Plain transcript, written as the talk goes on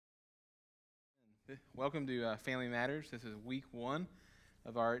Welcome to Family Matters. This is week one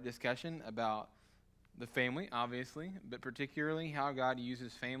of our discussion about the family, obviously, but particularly how God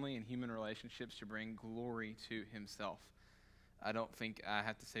uses family and human relationships to bring glory to himself. I don't think I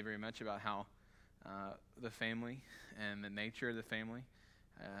have to say very much about how the family and the nature of the family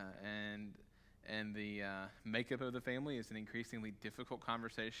and the makeup of the family is an increasingly difficult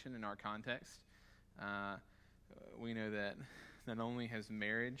conversation in our context. We know that not only has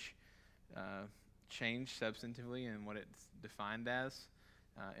marriage changed substantively in what it's defined as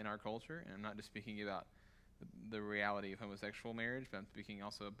in our culture, and I'm not just speaking about the reality of homosexual marriage, but I'm speaking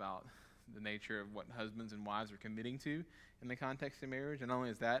also about the nature of what husbands and wives are committing to in the context of marriage. And not only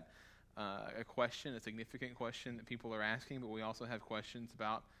is that a question, a significant question that people are asking, but we also have questions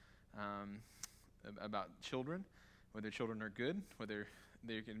about children, whether children are good, whether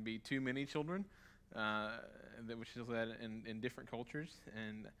there can be too many children, which is led in different cultures,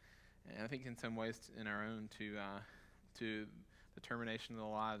 and I think in some ways in our own to the termination of the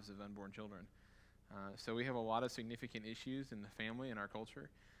lives of unborn children. So we have a lot of significant issues in the family in our culture,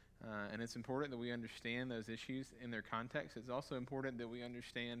 and it's important that we understand those issues in their context. It's also important that we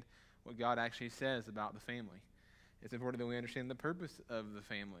understand what God actually says about the family. It's important that we understand the purpose of the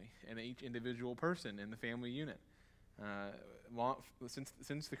family and each individual person in the family unit.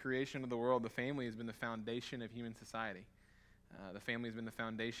 Since the creation of the world, the family has been the foundation of human society. The family has been the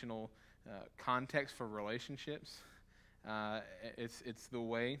foundational context for relationships. It's the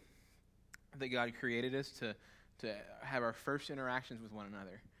way that God created us to have our first interactions with one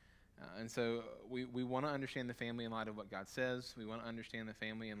another. And so we want to understand the family in light of what God says. We want to understand the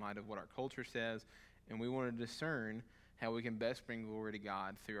family in light of what our culture says. And we want to discern how we can best bring glory to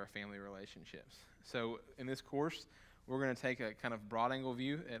God through our family relationships. So in this course, we're going to take a kind of broad angle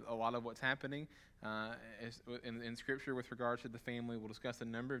view at a lot of what's happening in Scripture with regards to the family. We'll discuss a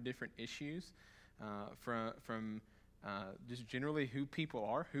number of different issues from just generally who people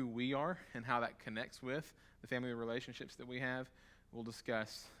are, who we are, and how that connects with the family relationships that we have. We'll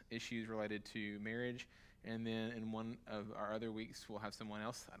discuss issues related to marriage, and then in one of our other weeks, we'll have someone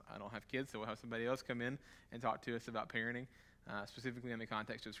else. I don't have kids, so we'll have somebody else come in and talk to us about parenting, specifically in the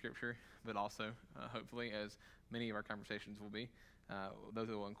context of Scripture, but also, hopefully, as many of our conversations will be, those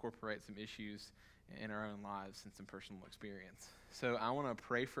that will incorporate some issues in our own lives and some personal experience. So I want to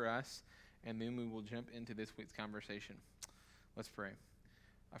pray for us, and then we will jump into this week's conversation. Let's pray.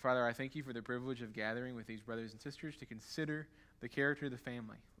 Our Father, I thank you for the privilege of gathering with these brothers and sisters to consider the character of the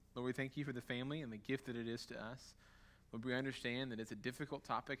family. Lord, we thank you for the family and the gift that it is to us. Lord, we understand that it's a difficult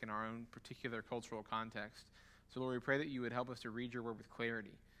topic in our own particular cultural context. So, Lord, we pray that you would help us to read your word with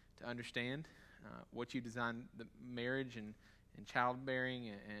clarity, to understand what you designed the marriage and childbearing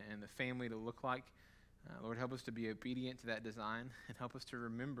and the family to look like. Lord, help us to be obedient to that design and help us to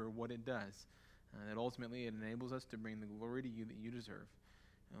remember what it does. That ultimately it enables us to bring the glory to you that you deserve.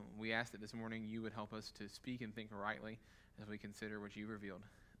 We ask that this morning you would help us to speak and think rightly as we consider what you revealed.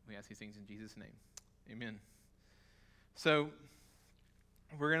 We ask these things in Jesus' name. Amen. So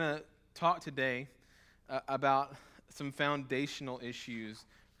we're going to talk today about some foundational issues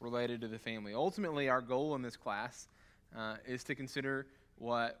related to the family. Ultimately, our goal in this class is to consider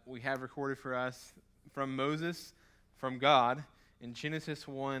what we have recorded for us from Moses, from God, in Genesis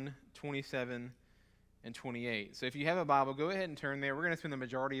 1:27 and 28. So if you have a Bible, go ahead and turn there. We're going to spend the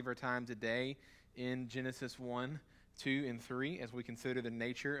majority of our time today in Genesis 1, 2, and 3 as we consider the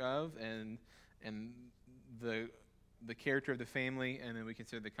nature of and the character of the family, and then we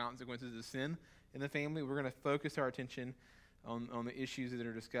consider the consequences of sin in the family. We're going to focus our attention on the issues that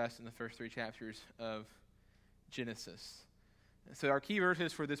are discussed in the first three chapters of Genesis. So our key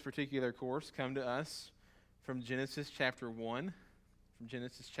verses for this particular course come to us from Genesis chapter 1. From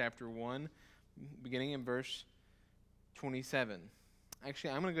Genesis chapter 1, beginning in verse 27. Actually,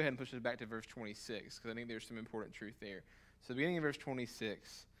 I'm going to go ahead and push it back to verse 26 because I think there's some important truth there. So beginning in verse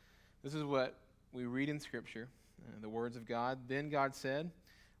 26, this is what we read in Scripture, the words of God. Then God said,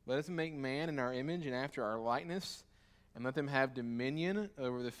 "Let us make man in our image and after our likeness, and let them have dominion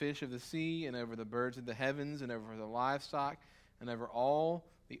over the fish of the sea and over the birds of the heavens and over the livestock and over all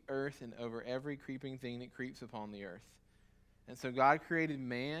the earth and over every creeping thing that creeps upon the earth." And so God created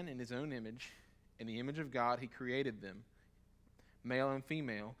man in his own image. In the image of God, he created them. Male and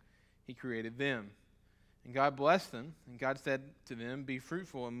female, he created them. And God blessed them, and God said to them, "Be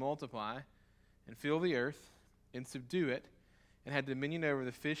fruitful and multiply, and fill the earth, and subdue it, and have dominion over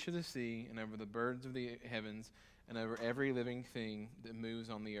the fish of the sea, and over the birds of the heavens, and over every living thing that moves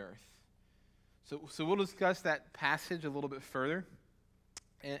on the earth." So we'll discuss that passage a little bit further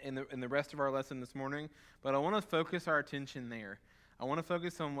in the rest of our lesson this morning, but I want to focus our attention there. I want to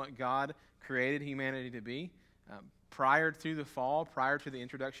focus on what God created humanity to be prior to the fall, prior to the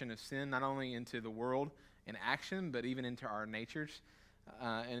introduction of sin, not only into the world in action, but even into our natures,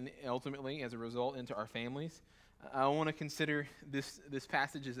 and ultimately, as a result, into our families. I want to consider this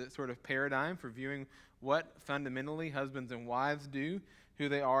passage as a sort of paradigm for viewing what fundamentally husbands and wives do, who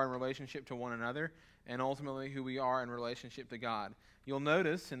they are in relationship to one another, and ultimately who we are in relationship to God. You'll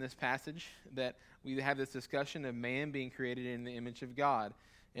notice in this passage that we have this discussion of man being created in the image of God,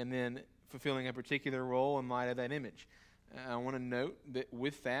 and then fulfilling a particular role in light of that image. I want to note that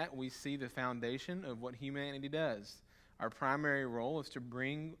with that, we see the foundation of what humanity does. Our primary role is to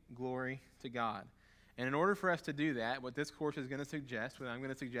bring glory to God. And in order for us to do that, what this course is going to suggest, what I'm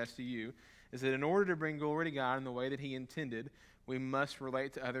going to suggest to you, is that in order to bring glory to God in the way that He intended, we must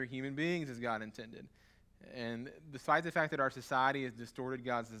relate to other human beings as God intended. And despite the fact that our society has distorted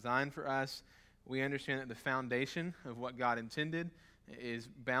God's design for us, we understand that the foundation of what God intended is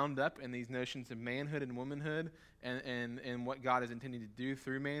bound up in these notions of manhood and womanhood, and what God is intending to do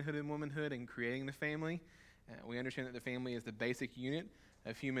through manhood and womanhood in creating the family. We understand that the family is the basic unit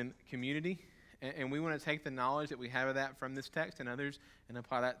of human community. And we want to take the knowledge that we have of that from this text and others and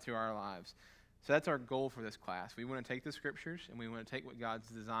apply that to our lives. So that's our goal for this class. We want to take the scriptures and we want to take what God's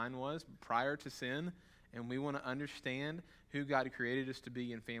design was prior to sin, and we want to understand who God created us to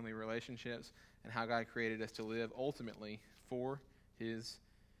be in family relationships and how God created us to live ultimately for His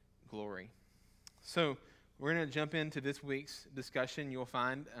glory. So we're going to jump into this week's discussion. You'll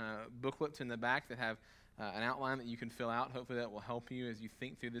find booklets in the back that have an outline that you can fill out. Hopefully that will help you as you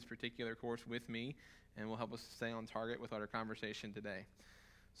think through this particular course with me, and will help us stay on target with our conversation today.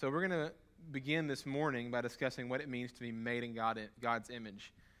 So we're going to begin this morning by discussing what it means to be made in God's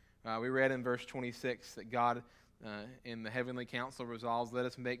image. We read in verse 26 that God in the heavenly council resolves, let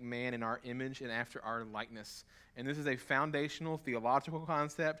us make man in our image and after our likeness. And this is a foundational theological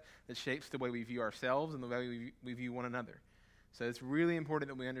concept that shapes the way we view ourselves and the way we view one another. So it's really important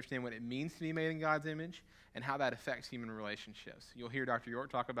that we understand what it means to be made in God's image and how that affects human relationships. You'll hear Dr.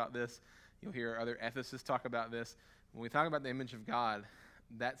 York talk about this. You'll hear other ethicists talk about this. When we talk about the image of God,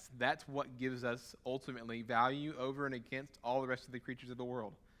 that's what gives us ultimately value over and against all the rest of the creatures of the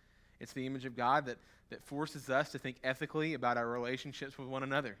world. It's the image of God that forces us to think ethically about our relationships with one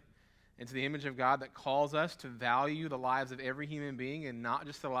another. It's the image of God that calls us to value the lives of every human being and not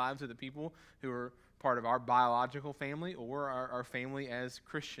just the lives of the people who are part of our biological family or our family as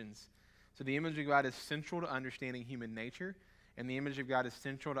Christians. So the image of God is central to understanding human nature, and the image of God is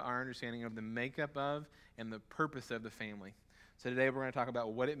central to our understanding of the makeup of and the purpose of the family. So today we're going to talk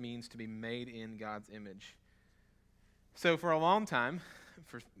about what it means to be made in God's image. So for a long time,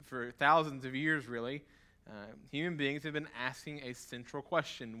 for thousands of years really, human beings have been asking a central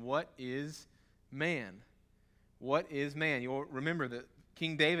question: what is man? What is man? You'll remember that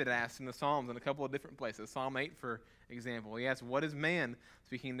King David asked in the Psalms in a couple of different places. Psalm 8, for example, he asked, what is man,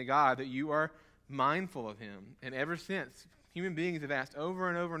 speaking to God, that you are mindful of him? And ever since, human beings have asked over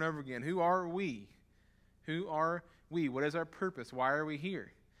and over and over again, who are we? Who are we? What is our purpose? Why are we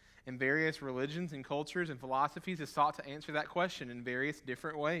here? And various religions and cultures and philosophies have sought to answer that question in various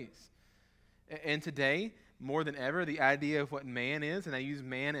different ways. And today, more than ever, the idea of what man is, and I use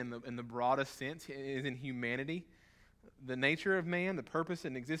man in the broadest sense, is in humanity. The nature of man, the purpose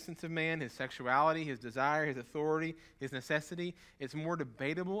and existence of man, his sexuality, his desire, his authority, his necessity, it's more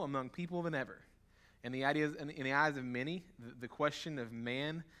debatable among people than ever. And the ideas, in the eyes of many, the question of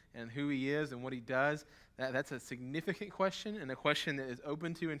man and who he is and what he does, that's a significant question and a question that is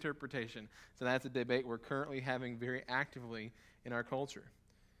open to interpretation. So that's a debate we're currently having very actively in our culture.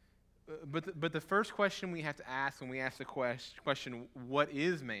 But the first question we have to ask when we ask the question, what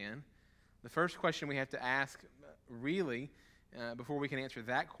is man? The first question we have to ask really, before we can answer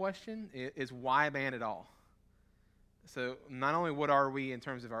that question, is why man at all? So not only what are we in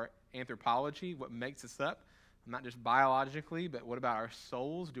terms of our anthropology, what makes us up, not just biologically, but what about our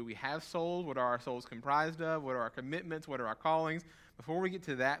souls? Do we have souls? What are our souls comprised of? What are our commitments? What are our callings? Before we get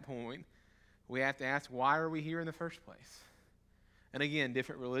to that point, we have to ask, why are we here in the first place? And again,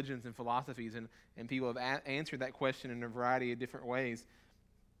 different religions and philosophies and people have answered that question in a variety of different ways.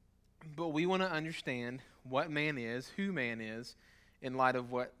 But we want to understand what man is, who man is, in light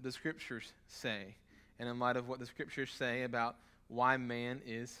of what the Scriptures say, and in light of what the Scriptures say about why man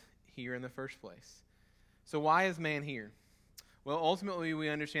is here in the first place. So why is man here? Well, ultimately, we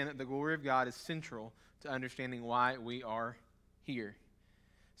understand that the glory of God is central to understanding why we are here.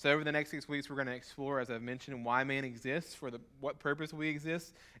 So over the next 6 weeks, we're going to explore, as I've mentioned, why man exists, for what purpose we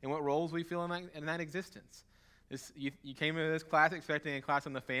exist, and what roles we feel in that existence. You came into this class expecting a class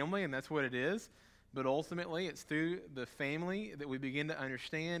on the family, and that's what it is. But ultimately, it's through the family that we begin to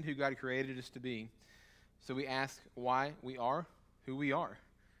understand who God created us to be. So we ask why we are who we are,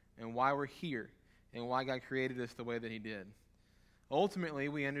 and why we're here, and why God created us the way that he did. Ultimately,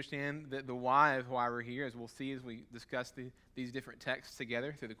 we understand that the why of why we're here, as we'll see as we discuss these different texts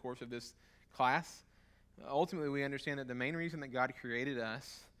together through the course of this class. Ultimately, we understand that the main reason that God created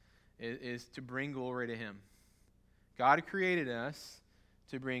us is to bring glory to him. God created us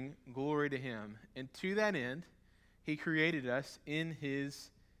to bring glory to him. And to that end, he created us in his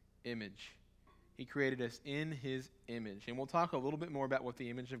image. He created us in his image. And we'll talk a little bit more about what the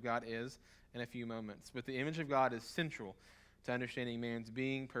image of God is in a few moments. But the image of God is central to understanding man's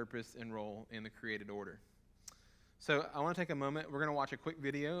being, purpose, and role in the created order. So I want to take a moment. We're going to watch a quick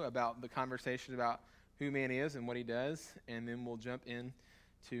video about the conversation about who man is and what he does, and then we'll jump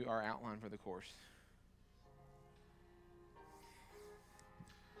into our outline for the course.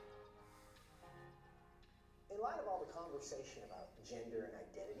 In light of all the conversation about gender and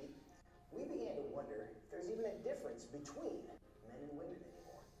identity, we began to wonder if there's even a difference between men and women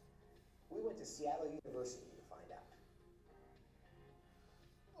anymore. We went to Seattle University to find out.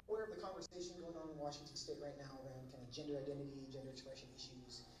 Aware of the conversation going on in Washington State right now around kind of gender identity, gender expression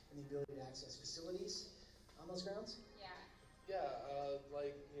issues, and the ability to access facilities on those grounds? Yeah,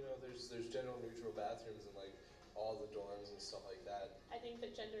 there's general neutral bathrooms in like all the dorms and stuff like that. I think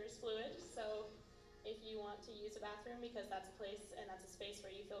that gender is fluid, so if you want to use a bathroom because that's a place and that's a space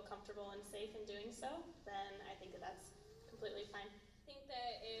where you feel comfortable and safe in doing so, then I think that that's completely fine. I think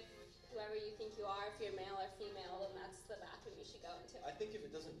that if whoever you think you are, if you're male or female, then that's the bathroom you should go into. I think if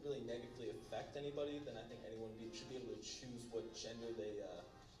it doesn't really negatively affect anybody, then I think anyone should be able to choose what gender they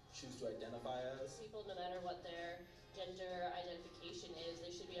choose to identify as. People, no matter what their gender identification is,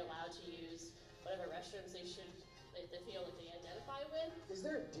 they should be allowed to use whatever restrooms they feel that they identify with. Is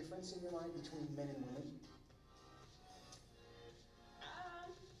there a difference in your mind between men and women?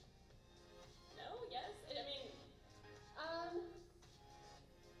 No, yes.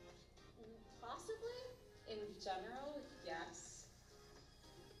 Possibly. In general, yes.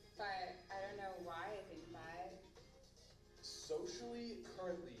 But I don't know why I think that. Socially,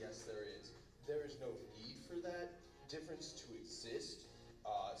 currently, yes, there is. There is no need for that difference to exist,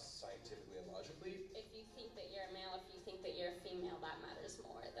 scientifically and logically. If you think that you're a male, if you think that you're a female, that matters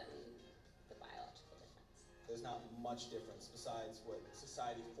more than the biological difference. There's not much difference besides what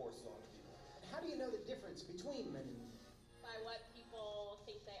society forces on people. And how do you know the difference between men and women? By what people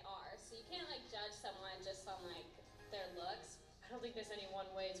think they are. So you can't judge someone just on their looks. I don't think there's any one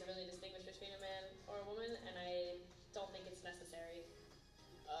way to really distinguish between a man or a woman, and I don't think it's necessary.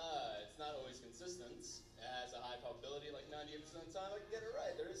 It's not always consistent. It has a high probability, 98% of the time I can get it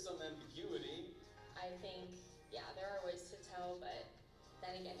right. There is some ambiguity. I think, there are ways to tell, but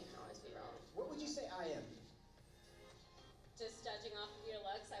then again, you can always be wrong. What would you say I am? Just judging off of your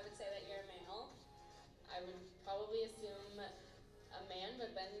looks, I would say that you're a male. I would probably assume a man,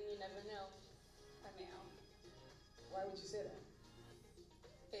 but then you never know. A male. Why would you say that?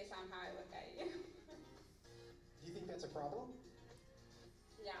 Based on how I look at you. Do you think that's a problem?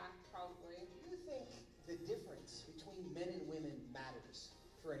 Yeah, probably. Do you think the difference between men and women matters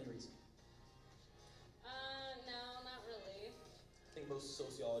for any reason? No, not really. I think most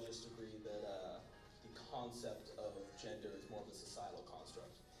sociologists agree that the concept of gender is more of a societal construct.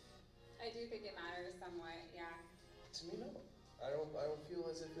 I do think it matters somewhat, yeah. To me, no. I don't feel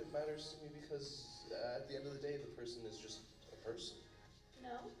as if it matters to me because at the end of the day, the person is just a person.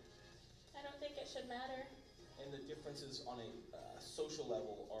 No, I don't think it should matter. And the differences on a social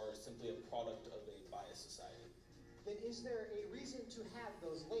level are simply a product of a biased society. Then is there a reason to have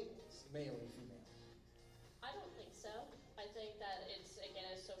those labels, male and female? I don't think so. I think that it's, again,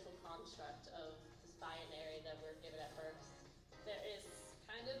 a social construct of this binary that we're given at birth. There is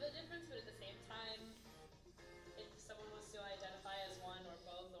kind of a difference, but at the same time, if someone wants to identify as one or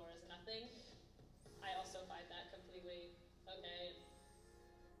both or as nothing, I also find that completely okay.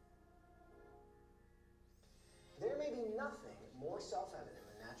 There may be nothing more self-evident in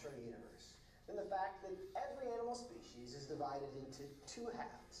the natural universe than the fact that every animal species is divided into two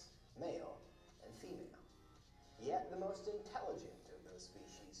halves, male and female. Yet the most intelligent of those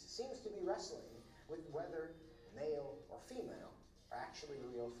species seems to be wrestling with whether male or female are actually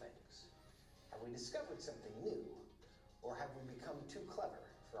real things. Have we discovered something new, or have we become too clever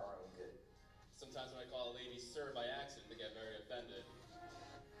for our own good? Sometimes when I call a lady sir by accident, they get very offended.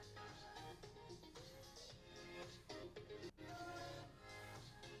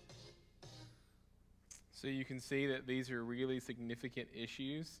 So you can see that these are really significant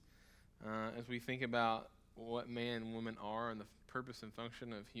issues as we think about what man and woman are and the purpose and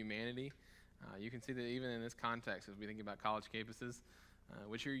function of humanity. You can see that even in this context, as we think about college campuses,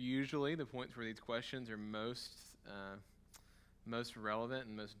 which are usually the points where these questions are most relevant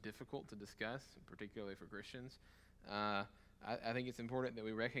and most difficult to discuss, particularly for Christians. I think it's important that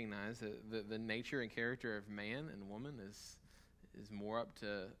we recognize that the nature and character of man and woman is more up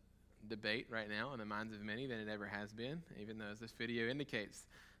to debate right now in the minds of many than it ever has been, even though, as this video indicates,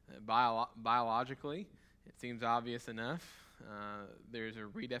 biologically, it seems obvious enough. There's a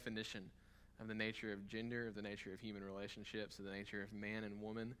redefinition of the nature of gender, of the nature of human relationships, of the nature of man and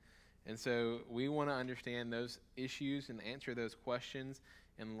woman. And so we want to understand those issues and answer those questions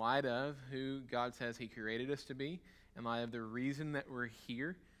in light of who God says he created us to be, in light of the reason that we're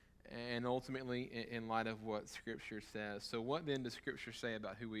here, and ultimately in light of what Scripture says. So what then does Scripture say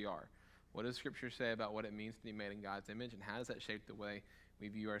about who we are? What does Scripture say about what it means to be made in God's image, and how does that shape the way we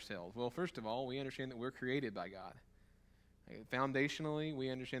view ourselves? Well, first of all, we understand that we're created by God. Foundationally, we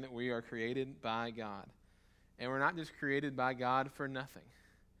understand that we are created by God. And we're not just created by God for nothing.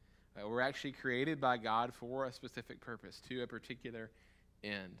 We're actually created by God for a specific purpose, to a particular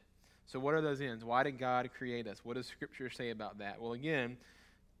end. So what are those ends? Why did God create us? What does Scripture say about that? Well, again,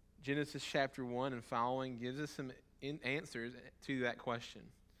 Genesis chapter 1 and following gives us some answers to that question.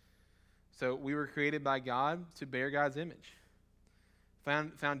 So we were created by God to bear God's image.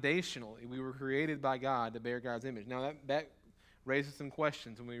 Foundationally, we were created by God to bear God's image. Now, that raises some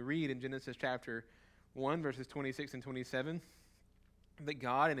questions. When we read in Genesis chapter 1, verses 26 and 27, that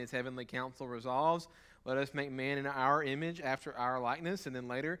God in his heavenly counsel resolves, let us make man in our image after our likeness. And then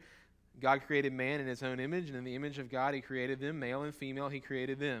later, God created man in his own image, and in the image of God he created them, male and female he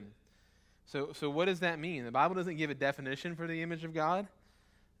created them. So what does that mean? The Bible doesn't give a definition for the image of God,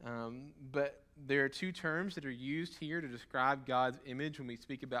 but there are two terms that are used here to describe God's image when we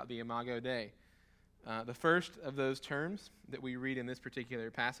speak about the Imago Dei. The first of those terms that we read in this particular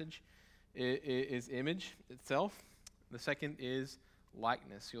passage is image itself. The second is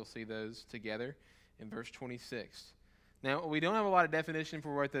likeness. You'll see those together in verse 26. Now, we don't have a lot of definition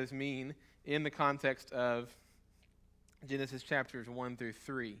for what those mean in the context of Genesis chapters 1 through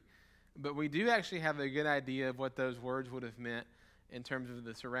 3, but we do actually have a good idea of what those words would have meant in terms of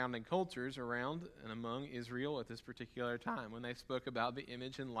the surrounding cultures around and among Israel at this particular time when they spoke about the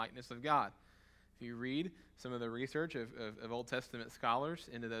image and likeness of God. If you read some of the research of Old Testament scholars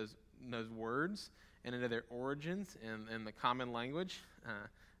into those words and into their origins and the common language,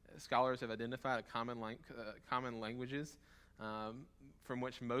 scholars have identified common languages from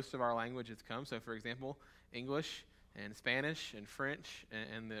which most of our languages come. So, for example, English and Spanish and French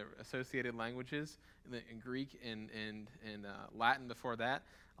and the associated languages, and Greek and Latin before that,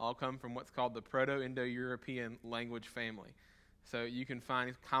 all come from what's called the Proto-Indo-European language family. So you can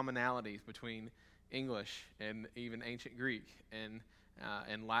find commonalities between English and even ancient Greek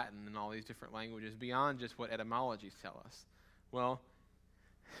and Latin and all these different languages beyond just what etymologies tell us. Well,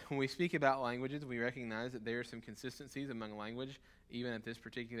 when we speak about languages, we recognize that there are some consistencies among language, even at this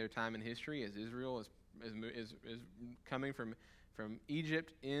particular time in history, as Israel is coming from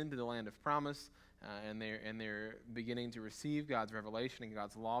Egypt into the land of promise, and they're beginning to receive God's revelation and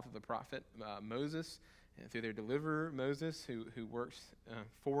God's law through the prophet Moses, and through their deliverer Moses, who works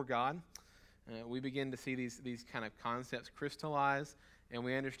for God. We begin to see these kind of concepts crystallize, and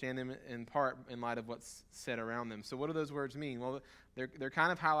we understand them in part in light of what's said around them. So what do those words mean? Well, they're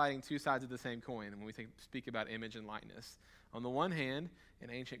kind of highlighting two sides of the same coin when we speak about image and likeness. On the one hand, in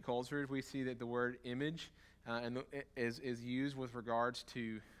ancient cultures, we see that the word image is used with regards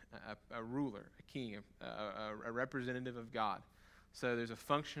to a ruler, a king, a representative of God. So there's a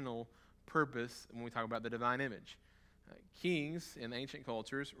functional purpose when we talk about the divine image. Kings in ancient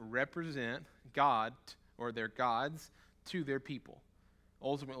cultures represent God or their gods to their people.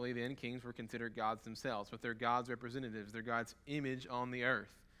 Ultimately, then, kings were considered gods themselves, but they're God's representatives. They're God's image on the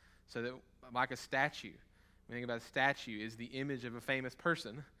earth. So that, like a statue, when we think about a statue, is the image of a famous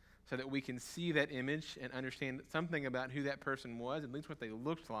person, so that we can see that image and understand something about who that person was, at least what they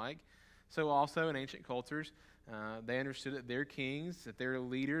looked like. So also in ancient cultures, they understood that their kings, that their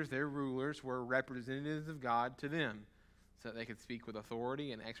leaders, their rulers were representatives of God to them, so that they could speak with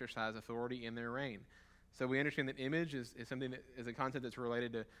authority and exercise authority in their reign. So we understand that image is something that is a concept that's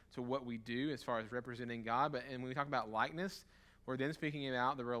related to what we do as far as representing God. And when we talk about likeness, we're then speaking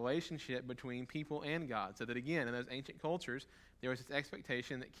about the relationship between people and God. So that again, in those ancient cultures, there was this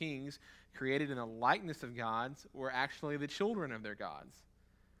expectation that kings created in the likeness of gods were actually the children of their gods.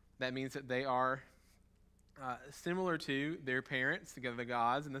 That means that they are similar to their parents, the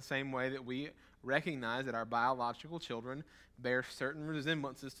gods, in the same way that we recognize that our biological children bear certain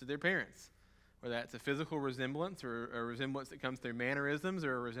resemblances to their parents. whether that's a physical resemblance or a resemblance that comes through mannerisms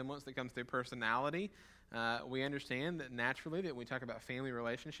or a resemblance that comes through personality. We understand that naturally that when we talk about family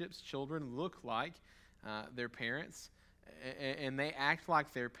relationships, children look like their parents, and they act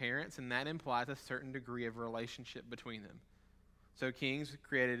like their parents, and that implies a certain degree of relationship between them. So kings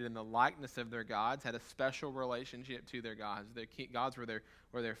created in the likeness of their gods had a special relationship to their gods. Their gods were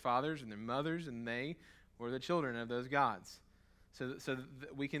their fathers and their mothers, and they were the children of those gods. So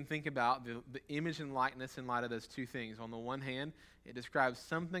we can think about the image and likeness in light of those two things. On the one hand, it describes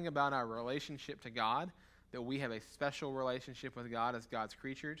something about our relationship to God, that we have a special relationship with God as God's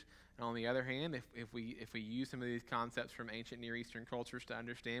creatures. And on the other hand, if we use some of these concepts from ancient Near Eastern cultures to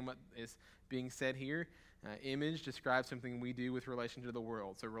understand what is being said here, image describes something we do with relation to the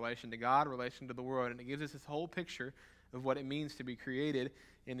world. So relation to God, relation to the world. And it gives us this whole picture of what it means to be created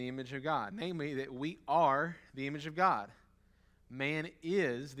in the image of God. Namely, that we are the image of God. Man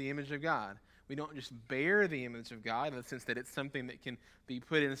is the image of God. We don't just bear the image of God in the sense that it's something that can be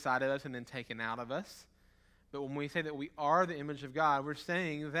put inside of us and then taken out of us. But when we say that we are the image of God, we're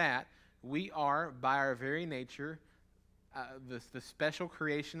saying that we are, by our very nature, the special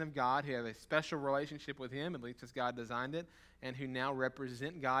creation of God, who have a special relationship with Him, at least as God designed it, and who now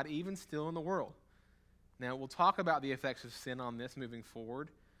represent God even still in the world. Now, we'll talk about the effects of sin on this moving forward,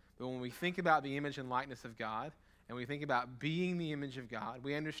 but when we think about the image and likeness of God, and we think about being the image of God,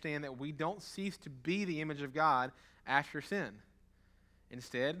 we understand that we don't cease to be the image of God after sin.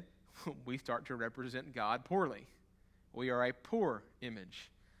 Instead, we start to represent God poorly. We are a poor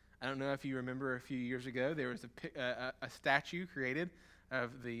image. I don't know if you remember a few years ago, there was a statue created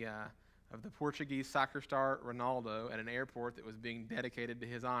of the Portuguese soccer star Ronaldo at an airport that was being dedicated to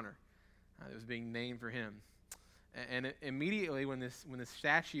his honor. It was being named for him. And immediately when this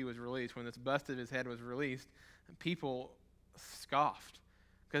statue was released, when this bust of his head was released, people scoffed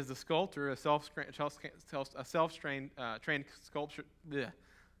because the sculptor, a self-trained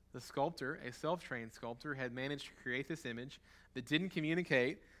sculptor, had managed to create this image that didn't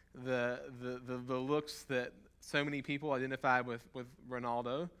communicate the looks that so many people identified with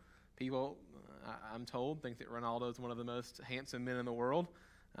Ronaldo. People, I'm told, think that Ronaldo is one of the most handsome men in the world.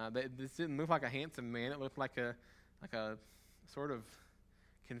 But this didn't look like a handsome man. It looked like a sort of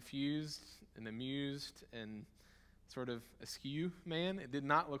confused and amused and sort of askew man. It did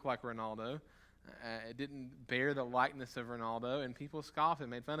not look like Ronaldo. It didn't bear the likeness of Ronaldo, and people scoffed and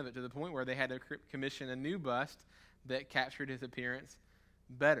made fun of it to the point where they had to commission a new bust that captured his appearance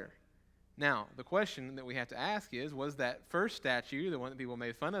better. Now, the question that we have to ask is, was that first statue, the one that people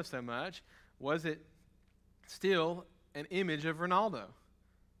made fun of so much, was it still an image of Ronaldo?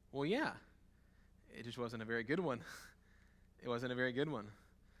 Well, yeah. It just wasn't a very good one. It wasn't a very good one.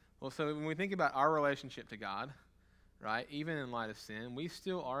 Well, so when we think about our relationship to God, right, even in light of sin, we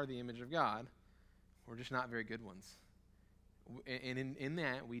still are the image of God. We're just not very good ones. And in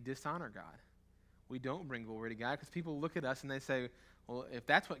that, we dishonor God. We don't bring glory to God because people look at us and they say, well, if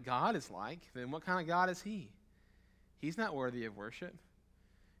that's what God is like, then what kind of God is He? He's not worthy of worship.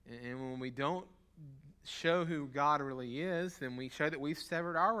 And when we don't show who God really is, then we show that we've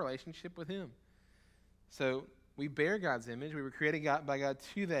severed our relationship with Him. So we bear God's image. We were created by God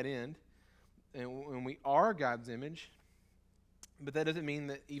to that end. And we are God's image. But that doesn't mean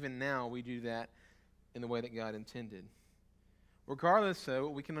that even now we do that in the way that God intended. Regardless, though,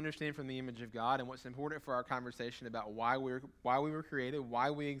 what we can understand from the image of God and what's important for our conversation about why we were created, why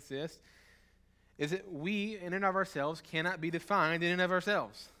we exist, is that we, in and of ourselves, cannot be defined in and of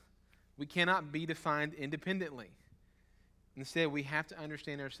ourselves. We cannot be defined independently. Instead, we have to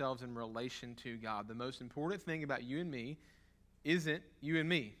understand ourselves in relation to God. The most important thing about you and me isn't you and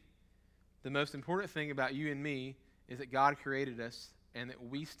me. The most important thing about you and me is that God created us and that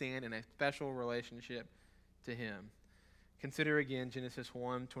we stand in a special relationship to Him. Consider again Genesis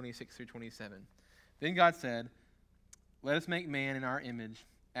 1, 26 through 27. Then God said, "Let us make man in our image,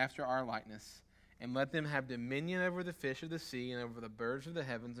 after our likeness, and let them have dominion over the fish of the sea, and over the birds of the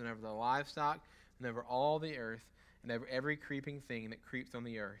heavens, and over the livestock, and over all the earth, and over every creeping thing that creeps on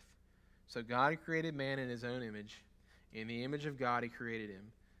the earth." So God created man in His own image. In the image of God He created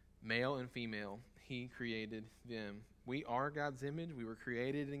him. Male and female, He created them. We are God's image. We were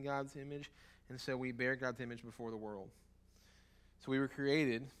created in God's image, and so we bear God's image before the world. So we were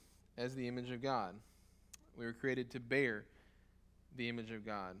created as the image of God. We were created to bear the image of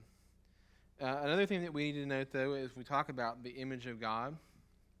God. Another thing that we need to note, though, as we talk about the image of God,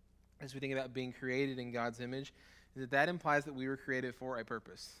 as we think about being created in God's image, is that implies that we were created for a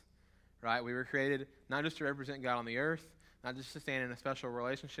purpose, right? We were created not just to represent God on the earth, not just to stand in a special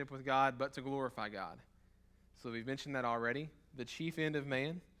relationship with God, but to glorify God. So we've mentioned that already. The chief end of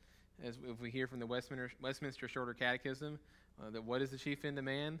man as if we hear from the Westminster Shorter Catechism, that what is the chief end of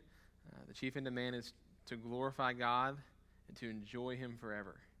man? The chief end of man is to glorify God and to enjoy him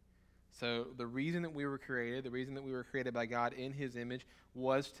forever. So the reason that we were created, the reason that we were created by God in his image,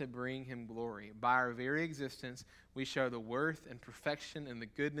 was to bring him glory. By our very existence, we show the worth and perfection and the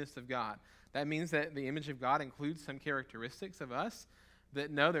goodness of God. That means that the image of God includes some characteristics of us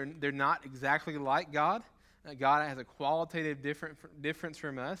that, no, they're not exactly like God. God has a qualitative difference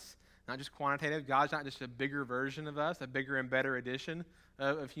from us, not just quantitative. God's not just a bigger version of us, a bigger and better edition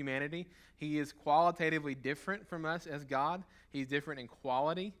of humanity. He is qualitatively different from us as God. He's different in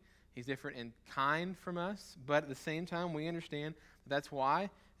quality. He's different in kind from us. But at the same time, we understand that's why,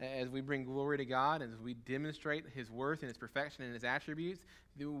 as we bring glory to God, and as we demonstrate his worth and his perfection and his attributes,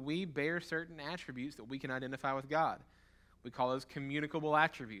 we bear certain attributes that we can identify with God. We call those communicable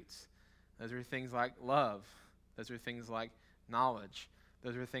attributes. Those are things like love. Those are things like knowledge.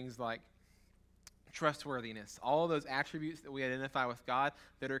 Those are things like trustworthiness. All of those attributes that we identify with God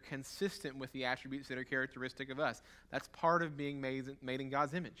that are consistent with the attributes that are characteristic of us. That's part of being made in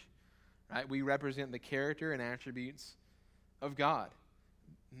God's image. Right? We represent the character and attributes of God.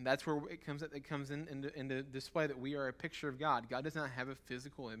 And that's where it comes into display that we are a picture of God. God does not have a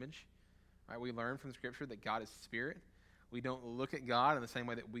physical image. Right? We learn from Scripture that God is spirit. We don't look at God in the same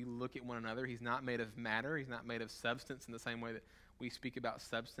way that we look at one another. He's not made of matter. He's not made of substance in the same way that we speak about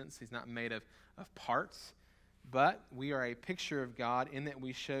substance. He's not made of parts. But we are a picture of God in that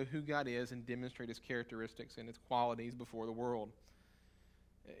we show who God is and demonstrate his characteristics and his qualities before the world.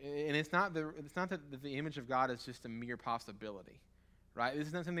 And it's not that the image of God is just a mere possibility. Right? This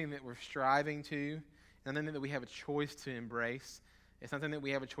is not something that we're striving to, and something that we have a choice to embrace. It's something that we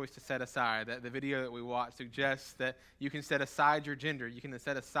have a choice to set aside. That the video that we watched suggests that you can set aside your gender. You can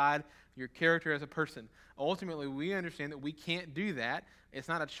set aside your character as a person. Ultimately, we understand that we can't do that. It's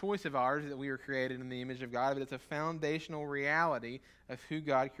not a choice of ours that we were created in the image of God, but it's a foundational reality of who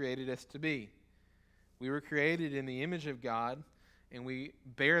God created us to be. We were created in the image of God, and we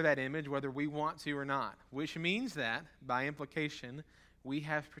bear that image whether we want to or not, which means that, by implication, we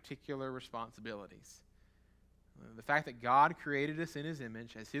have particular responsibilities. The fact that God created us in his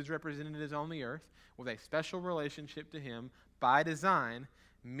image as his representatives on the earth with a special relationship to him by design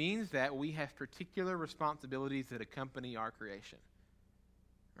means that we have particular responsibilities that accompany our creation.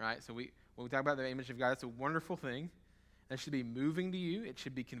 Right? So when we talk about the image of God, it's a wonderful thing. That should be moving to you. It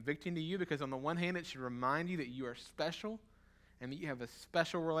should be convicting to you because on the one hand, it should remind you that you are special and that you have a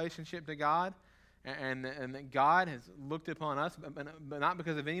special relationship to God. And that God has looked upon us, but not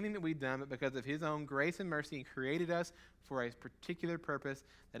because of anything that we've done, but because of his own grace and mercy, and created us for a particular purpose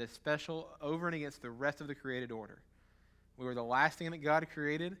that is special over and against the rest of the created order. We were the last thing that God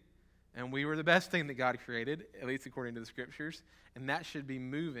created, and we were the best thing that God created, at least according to the Scriptures, and that should be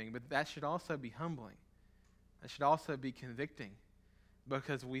moving, but that should also be humbling. That should also be convicting,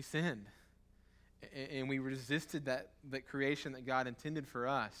 because we sinned, and we resisted that creation that God intended for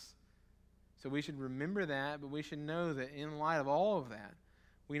us. So we should remember that, but we should know that in light of all of that,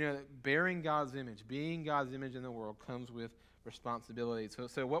 we know that bearing God's image, being God's image in the world, comes with responsibilities.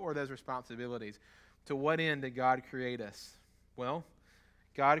 So what were those responsibilities? To what end did God create us? Well,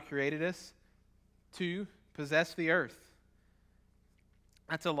 God created us to possess the earth.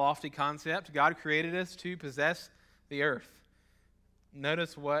 That's a lofty concept. God created us to possess the earth.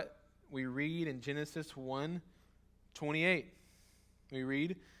 Notice what we read in Genesis 1:28. We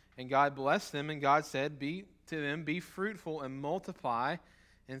read, "And God blessed them, and God said, be fruitful and multiply,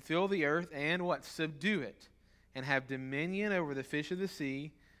 and fill the earth, and" what? "Subdue it, and have dominion over the fish of the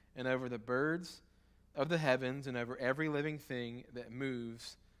sea, and over the birds of the heavens, and over every living thing that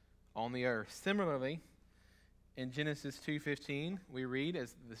moves on the earth." Similarly, in Genesis 2:15, we read,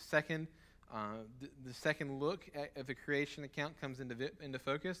 as the second look at the creation account comes into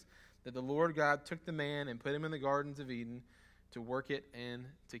focus, that the Lord God took the man and put him in the gardens of Eden to work it and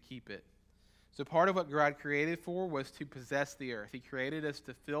to keep it. So part of what God created for was to possess the earth. He created us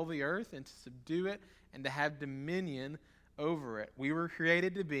to fill the earth and to subdue it and to have dominion over it. We were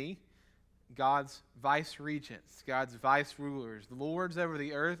created to be God's vice regents, God's vice rulers, lords over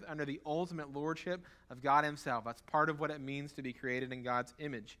the earth under the ultimate lordship of God himself. That's part of what it means to be created in God's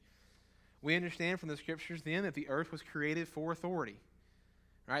image. We understand from the Scriptures then that the earth was created for authority.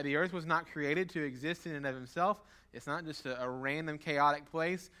 Right? The earth was not created to exist in and of himself. It's not just a random chaotic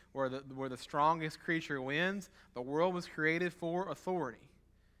place where the strongest creature wins. The world was created for authority.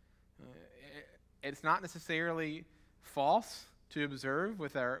 It's not necessarily false to observe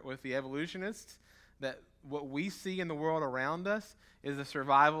with the evolutionists that what we see in the world around us is the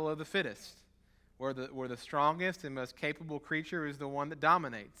survival of the fittest, where the strongest and most capable creature is the one that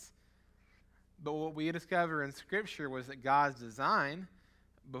dominates. But what we discover in Scripture was that God's design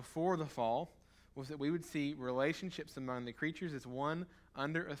before the fall was that we would see relationships among the creatures as one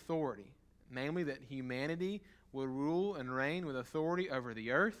under authority, namely that humanity would rule and reign with authority over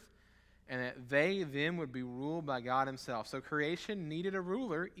the earth, and that they then would be ruled by God himself. So creation needed a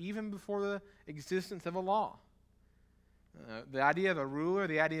ruler even before the existence of a law. The idea of a ruler,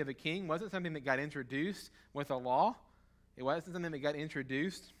 the idea of a king, wasn't something that got introduced with a law. It wasn't something that got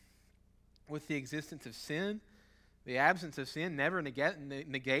introduced with the existence of sin. The absence of sin never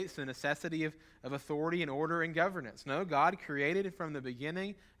negates the necessity of authority and order and governance. No, God created from the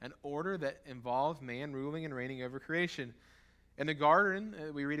beginning an order that involved man ruling and reigning over creation. In the garden,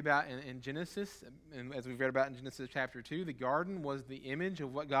 we read about in Genesis, and as we've read about in Genesis chapter 2, the garden was the image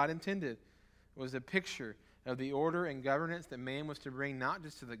of what God intended. It was a picture of the order and governance that man was to bring not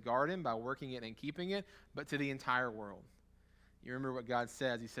just to the garden by working it and keeping it, but to the entire world. You remember what God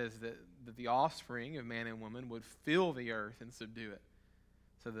says. He says that the offspring of man and woman would fill the earth and subdue it.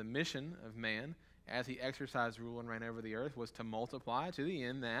 So the mission of man, as he exercised rule and reign over the earth, was to multiply to the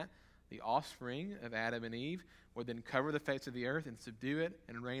end that the offspring of Adam and Eve would then cover the face of the earth and subdue it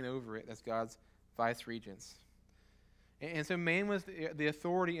and reign over it as God's vice regents. And so man was the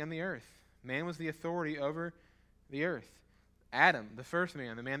authority in the earth. Man was the authority over the earth. Adam, the first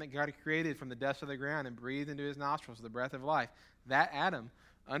man, the man that God created from the dust of the ground and breathed into his nostrils the breath of life, that Adam,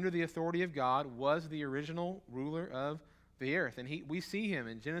 under the authority of God, was the original ruler of the earth. And we see him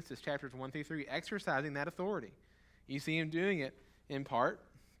in Genesis chapters 1 through 3 exercising that authority. You see him doing it in part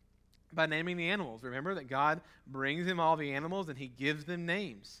by naming the animals. Remember that God brings him all the animals and he gives them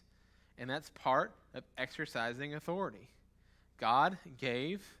names. And that's part of exercising authority. God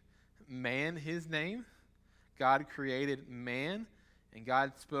gave man his name. God created man, and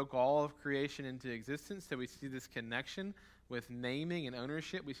God spoke all of creation into existence. So we see this connection with naming and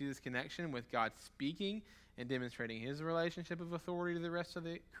ownership. We see this connection with God speaking and demonstrating his relationship of authority to the rest of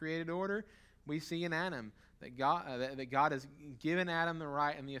the created order. We see in Adam that God has given Adam the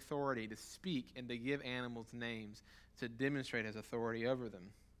right and the authority to speak and to give animals names to demonstrate his authority over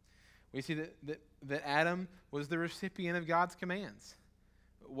them. We see that Adam was the recipient of God's commands.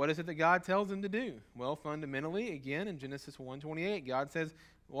 What is it that God tells him to do? Well, fundamentally, again, in Genesis 1:28, God says,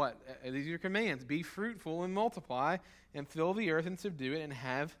 what? These are your commands. Be fruitful and multiply and fill the earth and subdue it and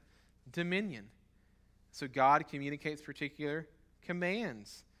have dominion. So God communicates particular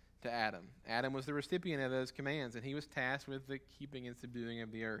commands to Adam. Adam was the recipient of those commands, and he was tasked with the keeping and subduing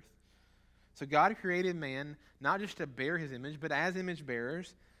of the earth. So God created man not just to bear his image, but as image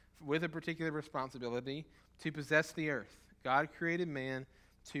bearers with a particular responsibility to possess the earth. God created man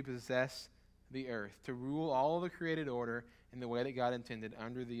to possess the earth, to rule all of the created order in the way that God intended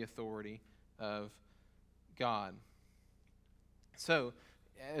under the authority of God. So,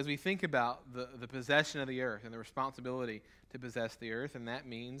 as we think about the possession of the earth and the responsibility to possess the earth, and that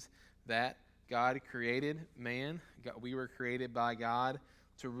means that God created man, we were created by God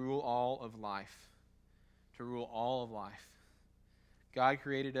to rule all of life. To rule all of life. God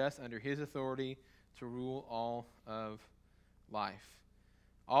created us under his authority to rule all of life.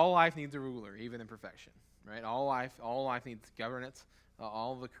 All life needs a ruler, even in perfection, right? All life needs governance.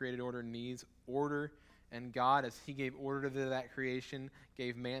 All the created order needs order. And God, as he gave order to that creation,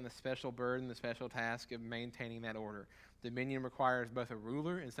 gave man the special burden, the special task of maintaining that order. Dominion requires both a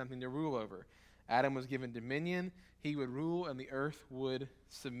ruler and something to rule over. Adam was given dominion. He would rule, and the earth would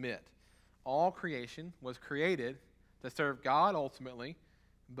submit. All creation was created to serve God ultimately,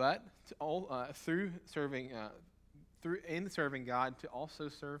 but through serving God to also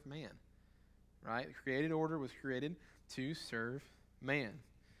serve man. Right? The created order was created to serve man.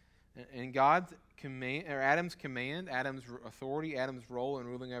 And God's command, or Adam's command, Adam's authority, Adam's role in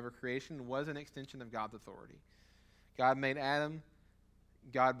ruling over creation was an extension of God's authority. God made Adam.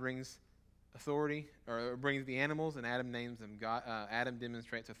 God brings authority, or brings the animals, and Adam names them. Adam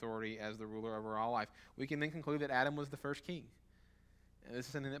demonstrates authority as the ruler over all life. We can then conclude that Adam was the first king. And this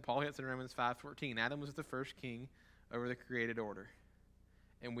is something that Paul hits in Romans 5:14. Adam was the first king over the created order.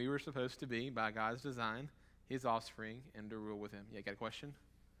 And we were supposed to be, by God's design, his offspring, and to rule with him. Yeah, got a question?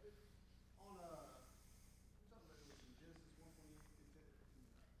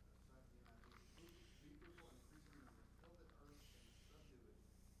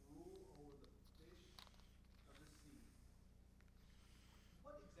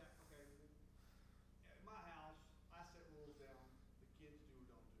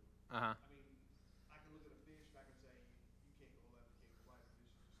 Uh-huh. I mean, I can look at a fish and I can say, you can't go left, you can't go right, the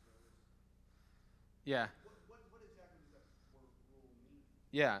fish is just go this. Yeah. What exactly does that word rule mean?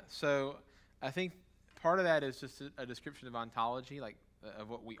 Yeah, so I think part of that is just a description of ontology, like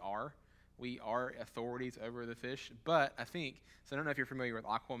of what we are. we are authorities over the fish. But I think, so I don't know if you're familiar with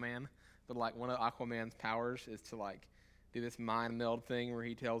Aquaman, but like one of Aquaman's powers is to like do this mind meld thing where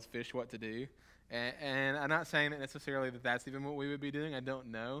he tells fish what to do. And I'm not saying that necessarily that that's even what we would be doing. I don't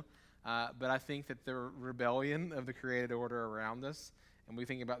know. But I think that the rebellion of the created order around us, and we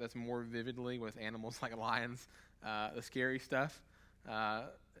think about this more vividly with animals like lions, the scary stuff,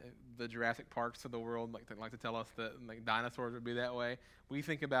 the Jurassic Parks of the world like to tell us that like dinosaurs would be that way. We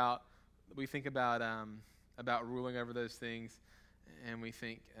think about ruling over those things, and we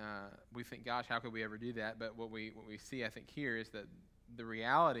think, gosh, how could we ever do that? But what we see, I think, here is that the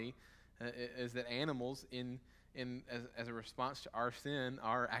reality is that animals, as a response to our sin,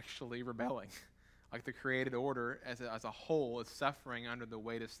 are actually rebelling. Like the created order as a whole is suffering under the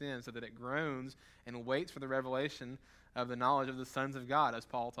weight of sin, so that it groans and waits for the revelation of the knowledge of the sons of God, as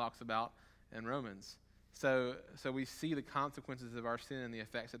Paul talks about in Romans. So we see the consequences of our sin and the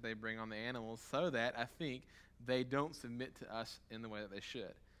effects that they bring on the animals, so that I think they don't submit to us in the way that they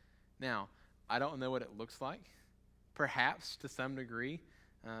should. Now, I don't know what it looks like. Perhaps to some degree,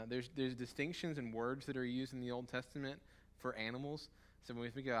 there's distinctions in words that are used in the Old Testament for animals. So when we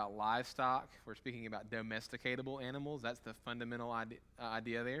speak about livestock, we're speaking about domesticatable animals. That's the fundamental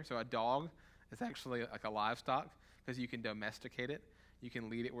idea there. So a dog is actually like a livestock because you can domesticate it. You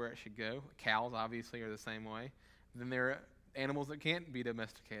can lead it where it should go. Cows, obviously, are the same way. Then there are animals that can't be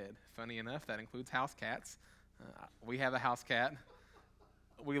domesticated. Funny enough, that includes house cats. We have a house cat.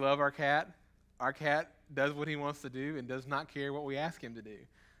 We love our cat. Our cat does what he wants to do and does not care what we ask him to do.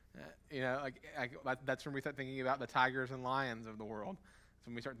 That's when we start thinking about the tigers and lions of the world. That's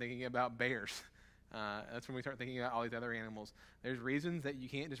when we start thinking about bears. That's when we start thinking about all these other animals. There's reasons that you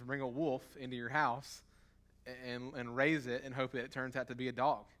can't just bring a wolf into your house and raise it and hope that it turns out to be a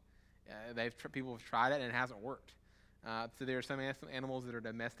dog. People have tried it and it hasn't worked. So there are some animals that are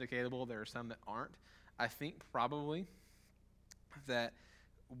domesticatable. There are some that aren't. I think probably that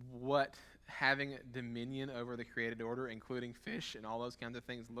what having dominion over the created order, including fish and all those kinds of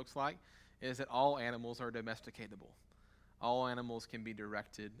things, looks like is that all animals are domesticatable. All animals can be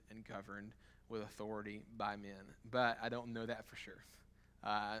directed and governed with authority by men, but I don't know that for sure.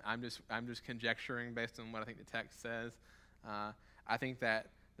 I'm just conjecturing based on what I think the text says. I think that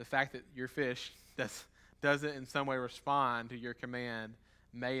the fact that your fish doesn't in some way respond to your command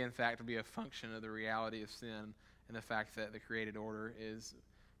may in fact be a function of the reality of sin and the fact that the created order is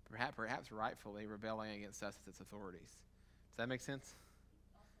perhaps rightfully rebelling against us as its authorities. Does that make sense?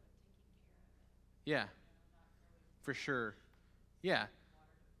 Yeah, for sure. Yeah.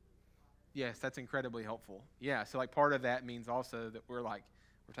 Yes, that's incredibly helpful. Yeah, so like part of that means also that we're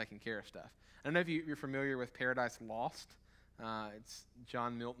taking care of stuff. I don't know if you're familiar with Paradise Lost. It's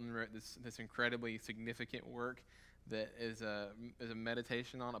John Milton wrote this incredibly significant work that is a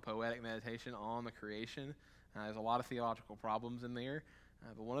meditation on a poetic meditation on the creation. There's a lot of theological problems in there,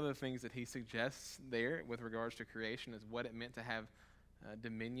 but one of the things that he suggests there with regards to creation is what it meant to have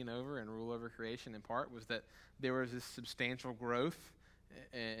dominion over and rule over creation. In part was that there was this substantial growth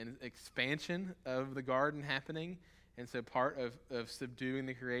and expansion of the garden happening, and so part of subduing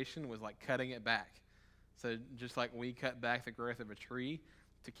the creation was like cutting it back. So just like we cut back the growth of a tree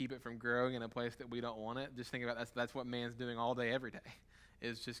to keep it from growing in a place that we don't want it, just think about that's what man's doing all day, every day,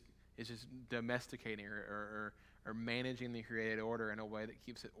 is just domesticating or managing the created order in a way that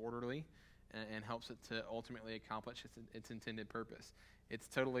keeps it orderly and helps it to ultimately accomplish its intended purpose. It's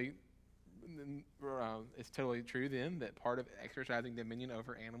totally true then that part of exercising dominion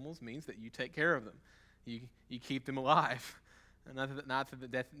over animals means that you take care of them. You keep them alive. Not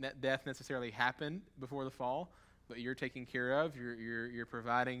that death necessarily happened before the fall, but you're taking care of. You're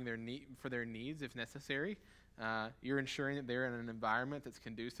providing for their needs if necessary. You're ensuring that they're in an environment that's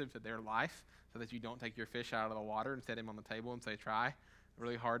conducive to their life, so that you don't take your fish out of the water and set him on the table and say, "Try."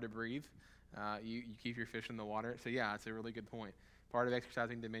 Really hard to breathe. You keep your fish in the water. So yeah, it's a really good point. Part of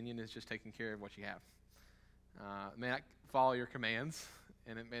exercising dominion is just taking care of what you have. It may not follow your commands,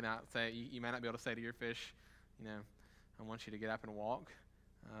 and it may not say you may not be able to say to your fish, I want you to get up and walk,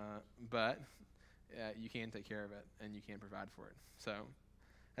 but you can take care of it and you can provide for it. So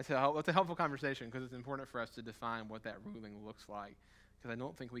that's a helpful conversation because it's important for us to define what that ruling looks like, because I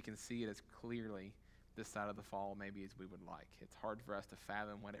don't think we can see it as clearly this side of the fall maybe as we would like. It's hard for us to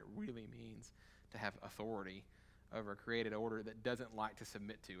fathom what it really means to have authority over a created order that doesn't like to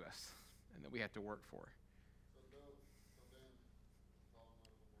submit to us and that we have to work for.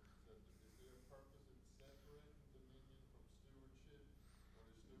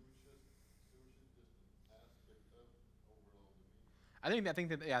 I think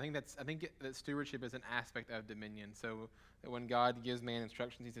that stewardship is an aspect of dominion. So that when God gives man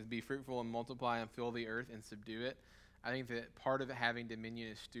instructions, he says, "Be fruitful and multiply and fill the earth and subdue it." I think that part of having dominion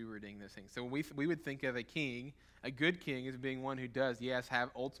is stewarding those things. So we would think of a king, a good king, as being one who does, yes,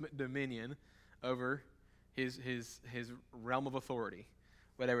 have ultimate dominion over his realm of authority,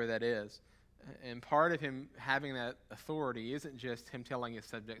 whatever that is. And part of him having that authority isn't just him telling his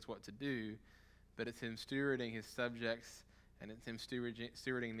subjects what to do, but it's him stewarding his subjects, and it's him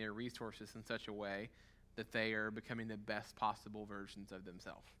stewarding their resources in such a way that they are becoming the best possible versions of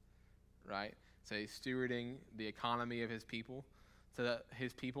themselves, right? So he's stewarding the economy of his people, so that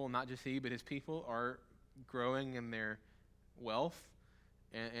his people, not just he, but his people, are growing in their wealth,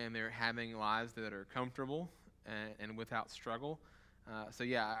 and they're having lives that are comfortable and without struggle. That's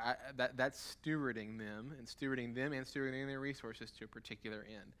stewarding them and stewarding their resources to a particular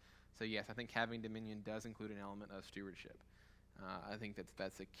end. So yes, I think having dominion does include an element of stewardship. I think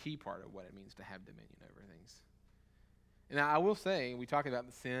that's a key part of what it means to have dominion over things. And I will say, we talked about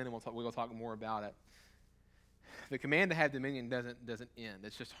the sin, and we'll talk more about it. The command to have dominion doesn't end.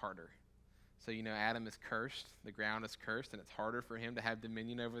 It's just harder. So Adam is cursed, the ground is cursed, and it's harder for him to have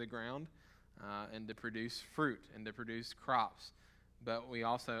dominion over the ground and to produce fruit and to produce crops. But we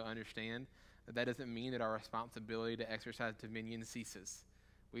also understand that doesn't mean that our responsibility to exercise dominion ceases.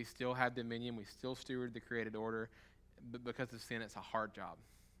 We still have dominion. We still steward the created order. But because of sin, it's a hard job.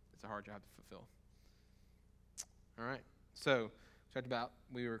 It's a hard job to fulfill. All right. So, we talked about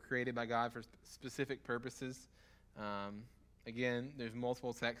we were created by God for specific purposes. Again, there's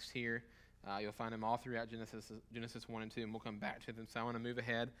multiple texts here. You'll find them all throughout Genesis 1 and 2, and we'll come back to them. So I want to move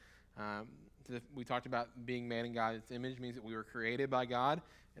ahead. We talked about being made in God's image means that we were created by God.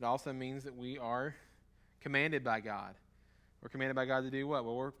 It also means that we are commanded by God. We're commanded by God to do what?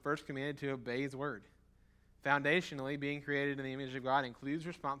 Well, we're first commanded to obey His word. Foundationally, being created in the image of God includes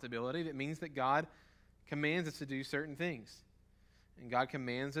responsibility. That means that God commands us to do certain things. And God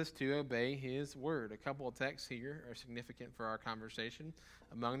commands us to obey His word. A couple of texts here are significant for our conversation.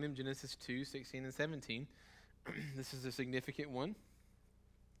 Among them, Genesis 2, 16 and 17. This is a significant one.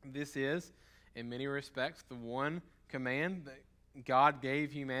 This is, in many respects, the one command that God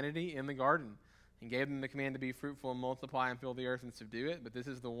gave humanity in the garden. He gave them the command to be fruitful and multiply and fill the earth and subdue it. But this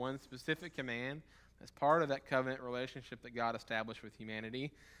is the one specific command as part of that covenant relationship that God established with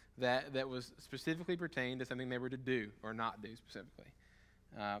humanity that was specifically pertained to something they were to do or not do specifically.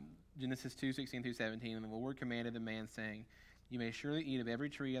 Genesis 2, 16 through 17, and the Lord commanded the man, saying, "You may surely eat of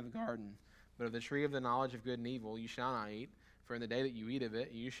every tree of the garden, but of the tree of the knowledge of good and evil you shall not eat, for in the day that you eat of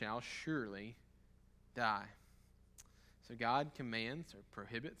it you shall surely die." So God commands, or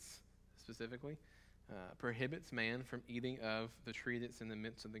prohibits specifically, prohibits man from eating of the tree that's in the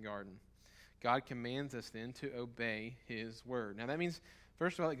midst of the garden. God commands us then to obey His word. Now that means,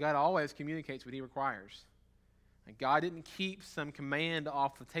 first of all, that God always communicates what He requires. And God didn't keep some command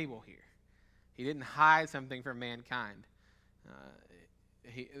off the table here. He didn't hide something from mankind.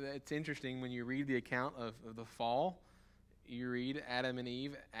 It's interesting when you read the account of the fall, you read Adam and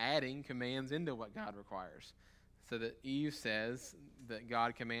Eve adding commands into what God requires. So that Eve says that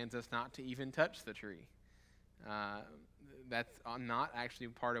God commands us not to even touch the tree. That's not actually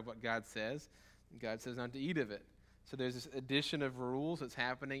part of what God says. God says not to eat of it. So there's this addition of rules that's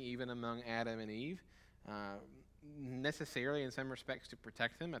happening even among Adam and Eve, necessarily in some respects to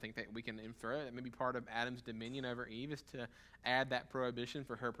protect them. I think that we can infer it. Maybe part of Adam's dominion over Eve is to add that prohibition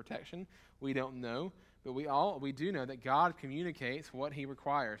for her protection. We don't know, but we do know that God communicates what He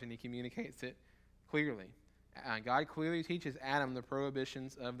requires, and He communicates it clearly. God clearly teaches Adam the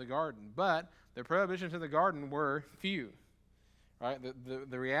prohibitions of the garden, but the prohibitions of the garden were few. Right?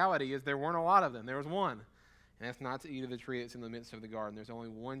 The reality is there weren't a lot of them. There was one, and that's not to eat of the tree that's in the midst of the garden. There's only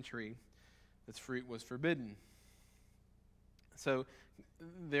one tree that's fruit was forbidden. So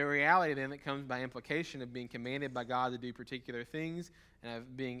the reality then that comes by implication of being commanded by God to do particular things and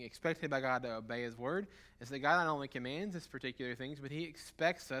of being expected by God to obey His word is that God not only commands us particular things, but He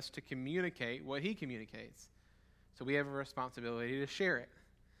expects us to communicate what He communicates. So we have a responsibility to share it.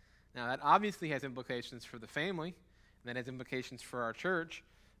 Now that obviously has implications for the family, and that has implications for our church,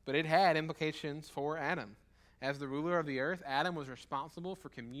 but it had implications for Adam. As the ruler of the earth, Adam was responsible for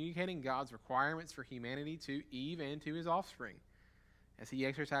communicating God's requirements for humanity to Eve and to his offspring. As he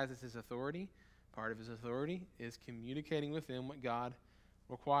exercises his authority, part of his authority is communicating with them what God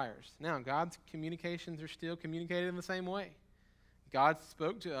requires. Now, God's communications are still communicated in the same way. God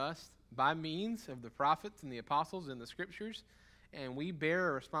spoke to us by means of the prophets and the apostles in the scriptures, and we bear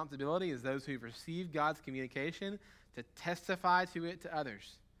a responsibility as those who've received God's communication to testify to it to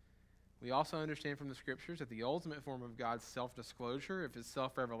others. We also understand from the Scriptures that the ultimate form of God's self-disclosure, of his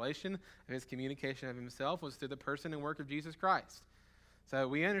self-revelation, of his communication of himself, was through the person and work of Jesus Christ. So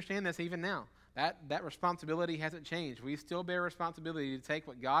we understand this even now. That responsibility hasn't changed. We still bear responsibility to take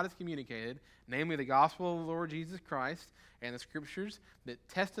what God has communicated, namely the gospel of the Lord Jesus Christ and the Scriptures that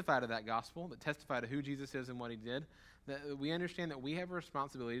testify to that gospel, that testify to who Jesus is and what he did. That we understand that we have a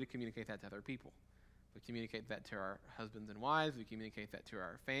responsibility to communicate that to other people. We communicate that to our husbands and wives. We communicate that to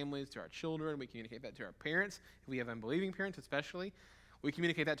our families, to our children. We communicate that to our parents, if we have unbelieving parents especially. We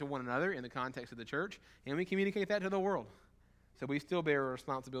communicate that to one another in the context of the church, and we communicate that to the world. So we still bear a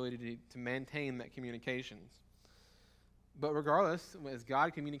responsibility to maintain that communications. But regardless, as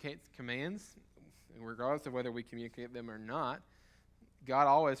God communicates commands, regardless of whether we communicate them or not, God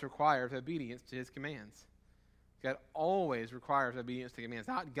always requires obedience to his commands. God always requires obedience to commands.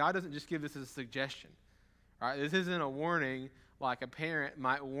 God doesn't just give this as a suggestion. Right? This isn't a warning like a parent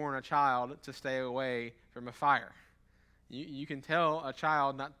might warn a child to stay away from a fire. You can tell a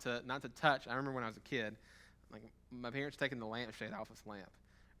child not to touch. I remember when I was a kid, like my parents taking the lampshade off this lamp.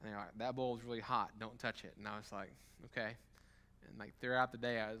 And they're like, that bulb's really hot, don't touch it. And I was like, okay. And like throughout the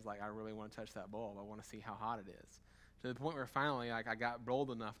day, I was like, I really want to touch that bulb. I want to see how hot it is. To the point where finally, like, I got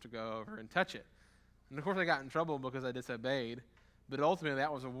bold enough to go over and touch it. And of course, I got in trouble because I disobeyed. But ultimately,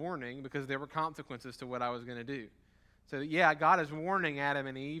 that was a warning because there were consequences to what I was going to do. So yeah, God is warning Adam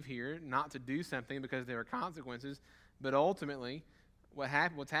and Eve here not to do something because there are consequences. But ultimately,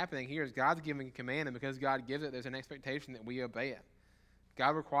 what's happening here is God's giving a command, and because God gives it, there's an expectation that we obey it.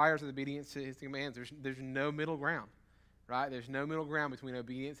 God requires obedience to his commands. There's no middle ground, right? There's no middle ground between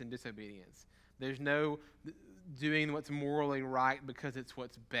obedience and disobedience. There's no doing what's morally right because it's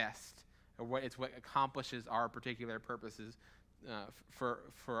what's best, or it's what accomplishes our particular purposes for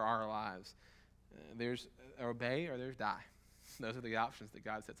our lives. There's obey or there's die. Those are the options that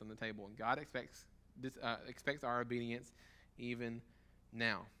God sets on the table, and God expects our obedience even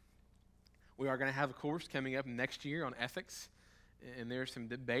now. We are going to have a course coming up next year on ethics, and there's some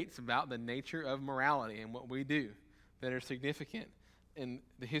debates about the nature of morality and what we do that are significant in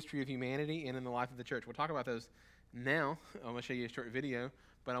the history of humanity and in the life of the church. We'll talk about those now. I'm going to show you a short video,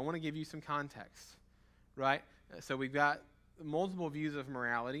 but I want to give you some context, right? So we've got multiple views of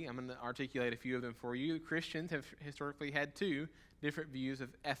morality. I'm going to articulate a few of them for you. Christians have historically had two different views of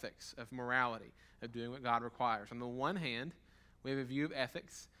ethics, of morality, of doing what God requires. On the one hand, we have a view of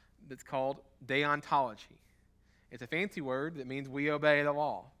ethics that's called deontology. It's a fancy word that means we obey the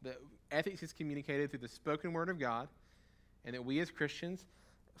law. That ethics is communicated through the spoken word of God, and that we as Christians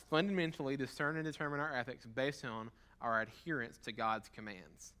fundamentally discern and determine our ethics based on our adherence to God's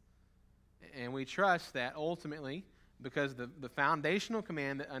commands. And we trust that ultimately, because the foundational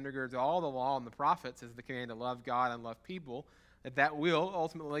command that undergirds all the law and the prophets is the command to love God and love people, that will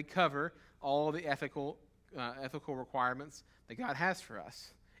ultimately cover all the ethical requirements that God has for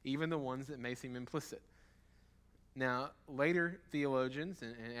us, even the ones that may seem implicit. Now, later theologians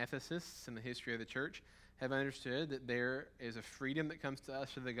and ethicists in the history of the church have understood that there is a freedom that comes to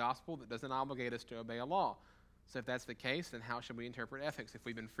us through the gospel that doesn't obligate us to obey a law. So if that's the case, then how should we interpret ethics if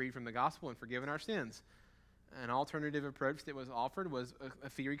we've been freed from the gospel and forgiven our sins? An alternative approach that was offered was a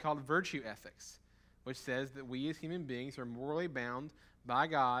theory called virtue ethics, which says that we as human beings are morally bound by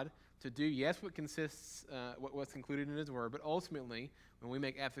God to do, yes, what's included in his word, but ultimately, when we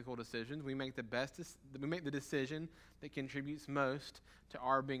make ethical decisions, we make the decision that contributes most to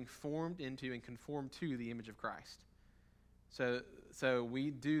our being formed into and conformed to the image of Christ. So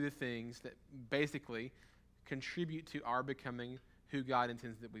we do the things that basically contribute to our becoming who God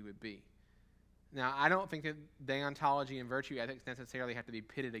intends that we would be. Now, I don't think that deontology and virtue ethics necessarily have to be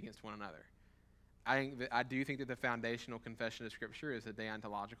pitted against one another. I do think that the foundational confession of Scripture is a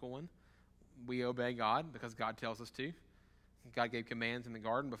deontological one. We obey God because God tells us to. God gave commands in the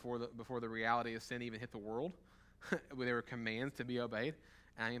garden before the reality of sin even hit the world. There were commands to be obeyed,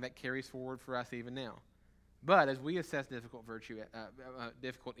 and I think that carries forward for us even now. But as we assess difficult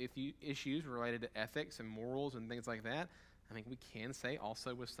issues related to ethics and morals and things like that, I think we can say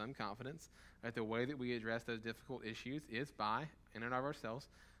also with some confidence that the way that we address those difficult issues is by, in and of ourselves,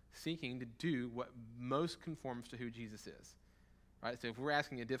 seeking to do what most conforms to who Jesus is. Right? So if we're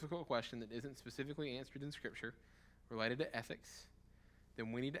asking a difficult question that isn't specifically answered in Scripture related to ethics,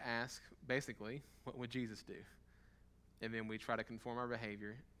 then we need to ask, basically, what would Jesus do? And then we try to conform our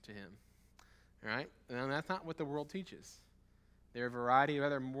behavior to him. All right? And that's not what the world teaches. There are a variety of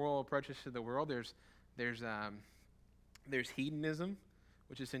other moral approaches to the world. There's hedonism,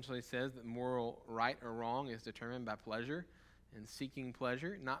 which essentially says that moral right or wrong is determined by pleasure and seeking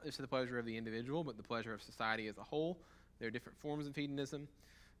pleasure, not just the pleasure of the individual, but the pleasure of society as a whole. There are different forms of hedonism.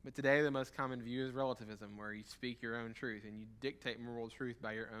 But today, the most common view is relativism, where you speak your own truth and you dictate moral truth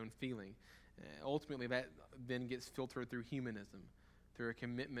by your own feeling. Ultimately, that then gets filtered through humanism, through a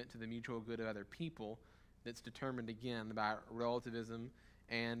commitment to the mutual good of other people that's determined, again, by relativism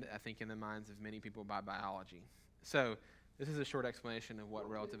and, I think, in the minds of many people, by biology. So, this is a short explanation of what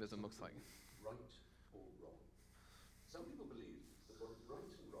relativism looks like. Right or wrong? Some people believe that what is right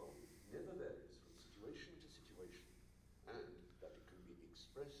and wrong never varies from situation to situation, and that it can be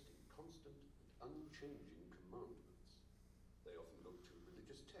expressed in constant and unchanging commandments. They often look to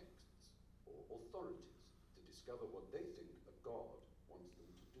religious texts or authorities to discover what they think a God wants them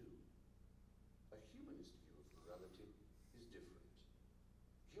to do. A humanist view of morality is different.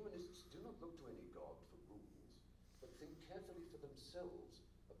 Humanists do not look to any God for rules, but think carefully for themselves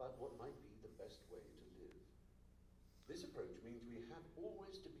about what might be the best way to live. This approach means we have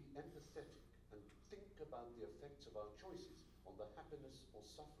always to be empathetic and think about the effects of our choices on the happiness or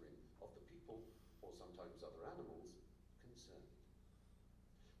suffering of the people, or sometimes other animals, concerned.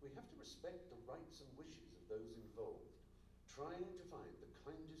 We have to respect the rights and wishes of those involved, trying to find the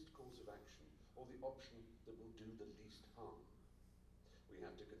kindest course of action or the option that will do the least harm. We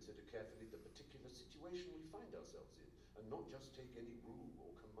have to consider carefully the particular situation we find ourselves in, and not just take any rule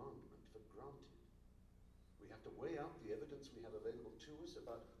or commandment for granted. We have to weigh up the evidence we have available to us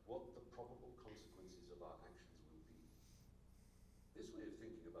about what the probable consequences of our actions will be. This way of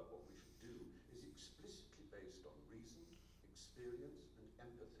thinking about what we should do is explicitly based on reason, experience, and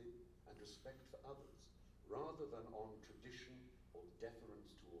empathy, and respect for others, rather than on tradition or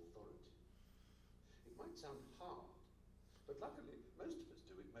deference to authority. It might sound hard, but luckily, most of us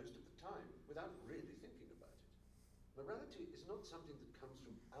do it most of the time without really thinking about it. Morality is not something that comes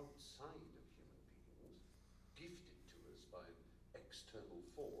from outside of human beings, gifted to us by an external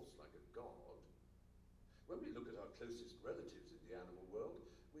force like a god. When we look at our closest relatives in the animal world,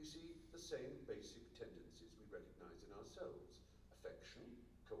 we see the same basic tendencies we recognize in ourselves: affection,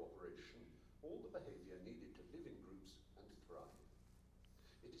 cooperation, all the behavior needed to live in groups and thrive.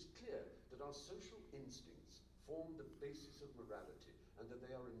 It is clear that our social instincts form the basis of morality, and that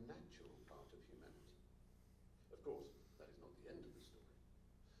they are a natural part of humanity. Of course, that is not the end of the story.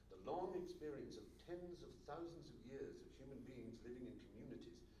 The long experience of tens of thousands of years of human beings living in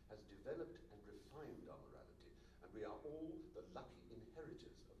communities has developed and refined our morality, and we are all the lucky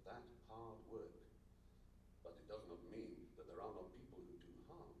inheritors of that hard work. But it does not mean that there are not people who do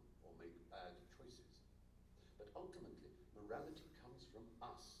harm or make bad choices. But ultimately, morality comes from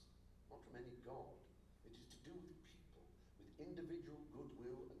us, not from any god. It is to do with people, with individual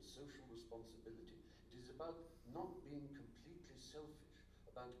goodwill and social responsibility. It is about not being completely selfish,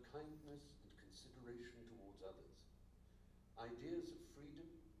 about kindness and consideration towards others. Ideas of freedom,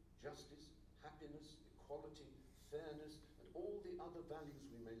 justice, happiness, equality, fairness, and all the other values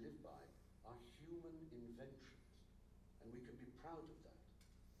we may live by are human inventions, and we can be proud of that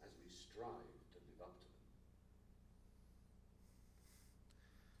as we strive to live up to them.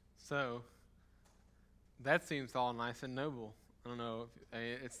 So, that seems all nice and noble. I don't know,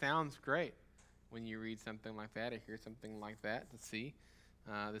 it sounds great when you read something like that or hear something like that, to see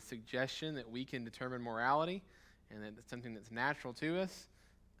the suggestion that we can determine morality, and that it's something that's natural to us,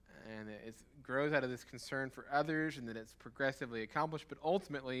 and that it grows out of this concern for others, and that it's progressively accomplished. But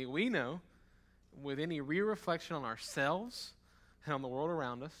ultimately, we know, with any re-reflection on ourselves and on the world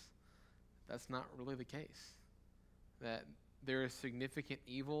around us, that's not really the case. That there is significant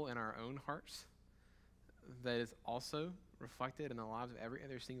evil in our own hearts that is also reflected in the lives of every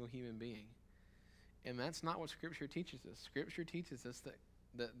other single human being. And that's not what Scripture teaches us. Scripture teaches us that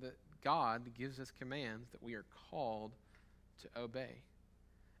God gives us commands that we are called to obey.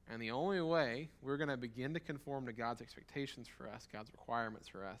 And the only way we're going to begin to conform to God's expectations for us, God's requirements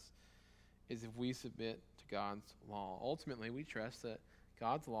for us, is if we submit to God's law. Ultimately, we trust that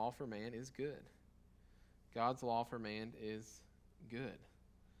God's law for man is good. God's law for man is good.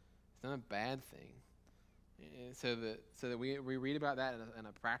 It's not a bad thing. And so that we read about that in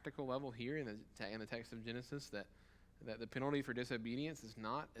a practical level here in the text of Genesis, that the penalty for disobedience is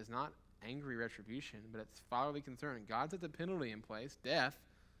not angry retribution, but it's fatherly concern. God set the penalty in place, death,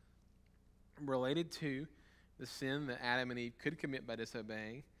 related to the sin that Adam and Eve could commit by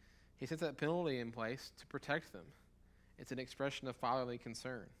disobeying. He sets that penalty in place to protect them. It's an expression of fatherly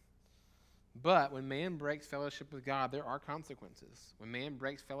concern. But when man breaks fellowship with God, there are consequences. When man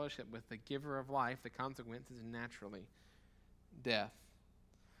breaks fellowship with the giver of life, the consequence is naturally death.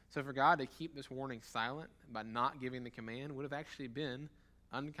 So for God to keep this warning silent by not giving the command would have actually been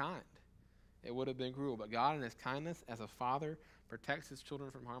unkind. It would have been cruel. But God, in his kindness as a father, protects his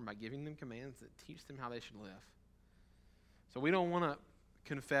children from harm by giving them commands that teach them how they should live. So we don't want to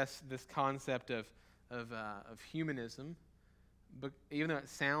confess this concept of humanism, but even though it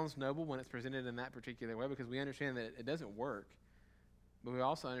sounds noble when it's presented in that particular way, because we understand that it doesn't work, but we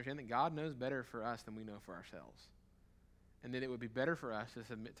also understand that God knows better for us than we know for ourselves, and that it would be better for us to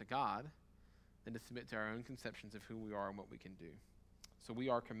submit to God than to submit to our own conceptions of who we are and what we can do. So we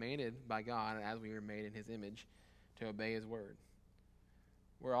are commanded by God, as we are made in his image, to obey his word.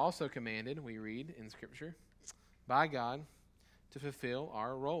 We're also commanded, we read in Scripture, by God to fulfill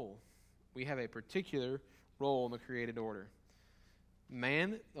our role. We have a particular role in the created order.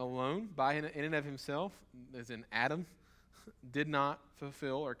 Man alone, in and of himself, as in Adam, did not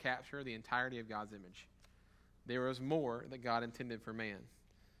fulfill or capture the entirety of God's image. There was more that God intended for man.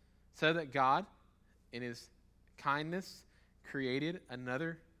 So that God, in his kindness, created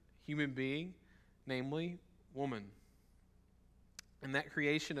another human being, namely woman. And that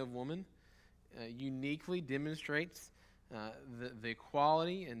creation of woman uniquely demonstrates the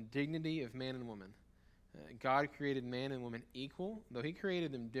equality and dignity of man and woman. God created man and woman equal, though he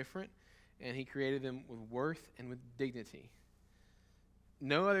created them different, and he created them with worth and with dignity.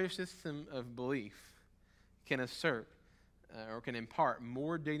 No other system of belief can assert or can impart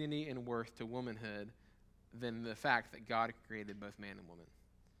more dignity and worth to womanhood than the fact that God created both man and woman.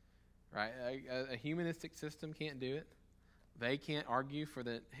 Right? A humanistic system can't do it. They can't argue for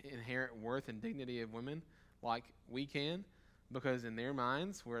the inherent worth and dignity of women like we can, because in their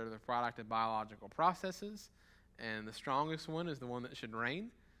minds, we're the product of biological processes, and the strongest one is the one that should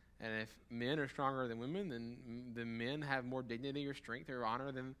reign. And if men are stronger than women, then men have more dignity or strength or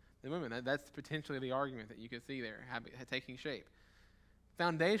honor than women. That's potentially the argument that you could see there taking shape.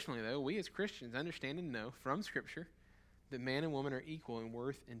 Foundationally, though, we as Christians understand and know from Scripture that man and woman are equal in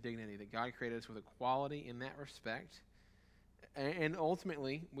worth and dignity, that God created us with equality in that respect. And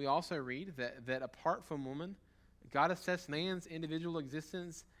ultimately, we also read that apart from woman, God assessed man's individual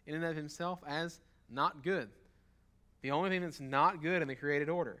existence in and of himself as not good. The only thing that's not good in the created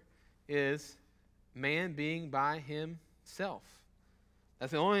order is man being by himself.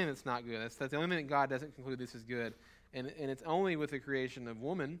 That's the only thing that's not good. That's the only thing that God doesn't conclude this is good. And it's only with the creation of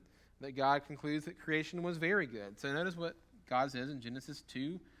woman that God concludes that creation was very good. So notice what God says in Genesis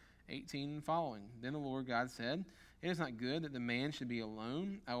 2:18 and following. Then the Lord God said, "It is not good that the man should be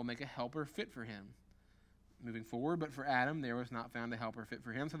alone. I will make a helper fit for him." Moving forward, but for Adam there was not found a helper fit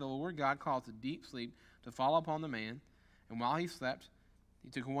for him. So the Lord God caused a deep sleep to fall upon the man, and while he slept, he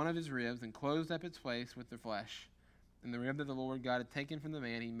took one of his ribs and closed up its place with the flesh. And the rib that the Lord God had taken from the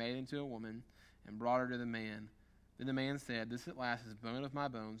man he made into a woman and brought her to the man. Then the man said, "This at last is bone of my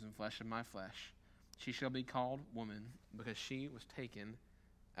bones and flesh of my flesh. She shall be called woman, because she was taken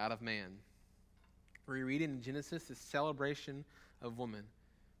out of man." We read in Genesis this celebration of woman,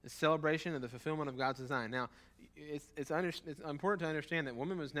 the celebration of the fulfillment of God's design. Now, it's important to understand that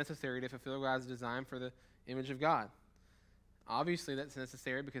woman was necessary to fulfill God's design for the image of God. Obviously, that's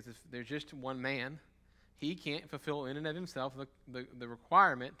necessary because if there's just one man, he can't fulfill in and of himself the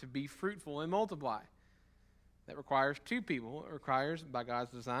requirement to be fruitful and multiply. That requires two people. It requires, by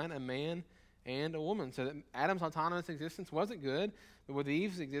God's design, a man and a woman. So that Adam's autonomous existence wasn't good, but with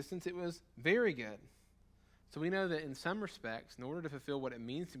Eve's existence, it was very good. So we know that in some respects, in order to fulfill what it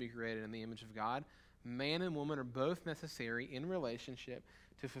means to be created in the image of God, man and woman are both necessary in relationship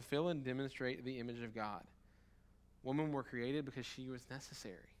to fulfill and demonstrate the image of God. Women were created because she was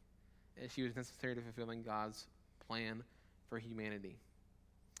necessary, and she was necessary to fulfilling God's plan for humanity.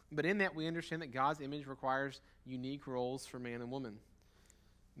 But in that, we understand that God's image requires unique roles for man and woman.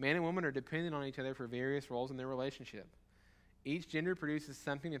 Man and woman are dependent on each other for various roles in their relationship. Each gender produces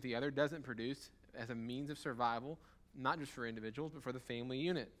something that the other doesn't produce as a means of survival, not just for individuals, but for the family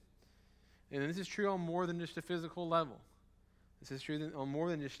unit. And this is true on more than just a physical level. This is true on more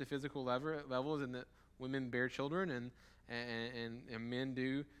than just a physical level, in that women bear children and men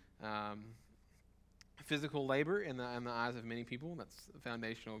do physical labor in the eyes of many people. That's the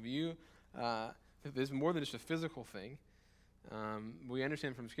foundational view. There's more than just a physical thing. We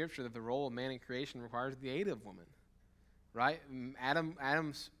understand from Scripture that the role of man in creation requires the aid of woman. Right?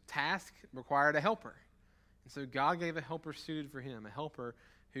 Adam's task required a helper. And so God gave a helper suited for him, a helper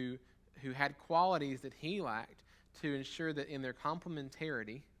who had qualities that he lacked to ensure that in their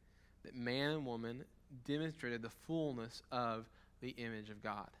complementarity, that man and woman demonstrated the fullness of the image of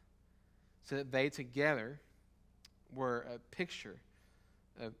God. So that they together were a picture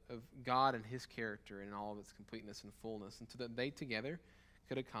of God and his character in all of its completeness and fullness, and so that they together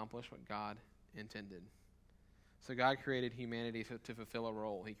could accomplish what God intended. So God created humanity to fulfill a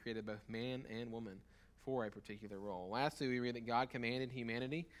role. He created both man and woman for a particular role. Lastly, we read that God commanded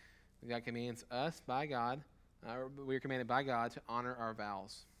humanity. God commands us by God We are commanded by God to honor our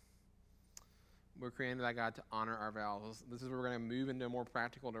vows. We're commanded by God to honor our vows. This is where we're going to move into a more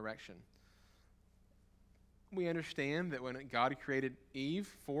practical direction. We understand that when God created Eve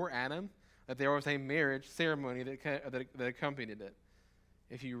for Adam, that there was a marriage ceremony that accompanied it.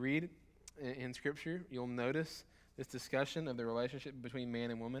 If you read in Scripture, you'll notice this discussion of the relationship between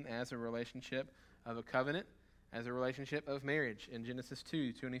man and woman as a relationship of a covenant, as a relationship of marriage. In Genesis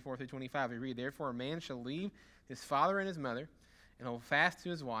 2:24 through 25, we read, "Therefore a man shall leave his father and his mother, and hold fast to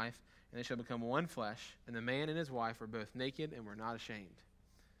his wife, and they shall become one flesh. And the man and his wife were both naked and were not ashamed."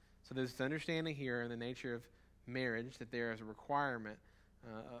 So there's this understanding here in the nature of marriage that there is a requirement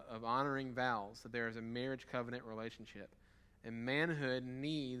of honoring vows, that there is a marriage covenant relationship. And manhood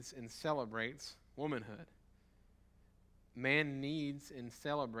needs and celebrates womanhood. Man needs and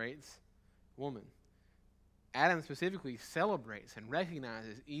celebrates woman. Adam specifically celebrates and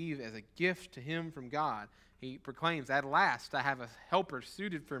recognizes Eve as a gift to him from God. He proclaims, "At last I have a helper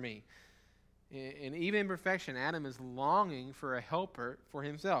suited for me." And even in perfection, Adam is longing for a helper for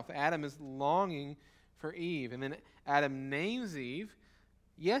himself. Adam is longing for Eve. And then Adam names Eve,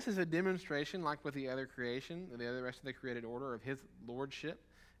 yes, as a demonstration, like with the other creation, the rest of the created order, of his lordship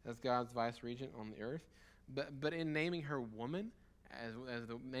as God's vice regent on the earth. But in naming her woman,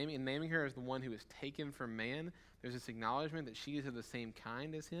 in naming her as the one who is taken from man, there's this acknowledgement that she is of the same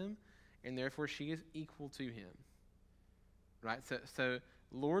kind as him, and therefore she is equal to him. Right? So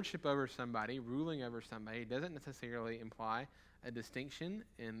lordship over somebody, ruling over somebody, doesn't necessarily imply a distinction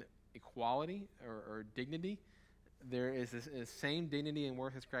in equality or dignity. There is this same dignity and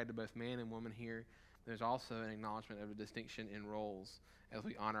worth ascribed to both man and woman here. There's also an acknowledgement of a distinction in roles as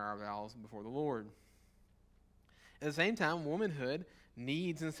we honor our vows before the Lord. At the same time, womanhood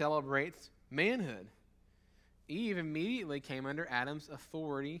needs and celebrates manhood. Eve immediately came under Adam's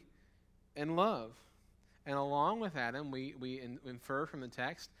authority and love. And along with Adam, we infer from the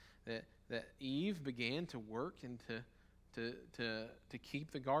text that Eve began to work and to keep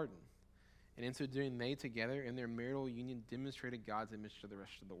the garden. And in so doing, they together in their marital union demonstrated God's image to the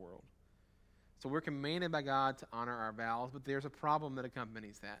rest of the world. So we're commanded by God to honor our vows, but there's a problem that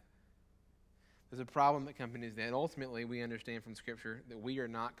accompanies that. There's a problem that accompanies that. Ultimately, we understand from Scripture that we are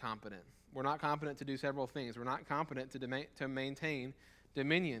not competent. We're not competent to do several things. We're not competent to maintain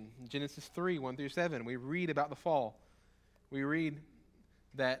dominion. In Genesis 3:1 through 7, we read about the fall. We read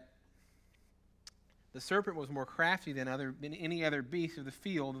that the serpent was more crafty than any other beast of the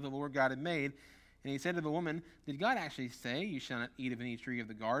field that the Lord God had made. And he said to the woman, "Did God actually say, 'You shall not eat of any tree of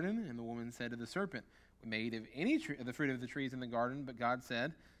the garden'?" And the woman said to the serpent, "We may eat of any tree, of the fruit of the trees in the garden, but God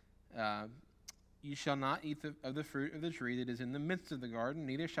said, 'You shall not eat of the fruit of the tree that is in the midst of the garden,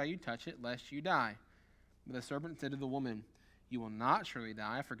 neither shall you touch it, lest you die.' But the serpent said to the woman, 'You will not surely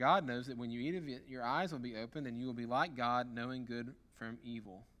die, for God knows that when you eat of it, your eyes will be opened, and you will be like God, knowing good from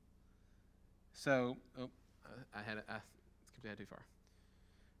evil.'" So, I skipped ahead too far.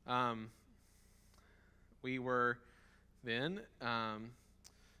 We were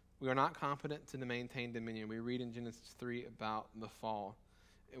not competent to maintain dominion. We read in Genesis 3 about the fall.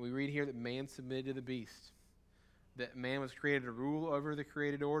 And we read here that man submitted to the beast, that man was created to rule over the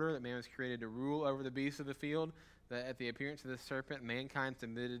created order, that man was created to rule over the beasts of the field, that at the appearance of the serpent, mankind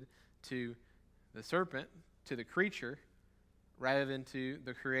submitted to the serpent, to the creature, rather than to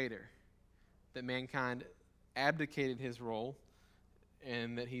the Creator, that mankind abdicated his role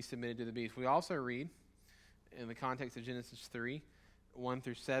and that he submitted to the beast. We also read, in the context of Genesis 3:1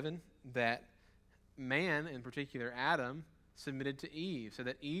 through 7, that man, in particular Adam, submitted to Eve, so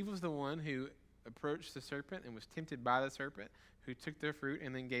that Eve was the one who approached the serpent and was tempted by the serpent, who took the fruit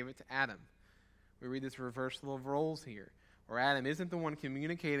and then gave it to Adam. We read this reversal of roles here, where Adam isn't the one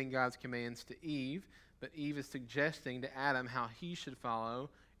communicating God's commands to Eve, but Eve is suggesting to Adam how he should follow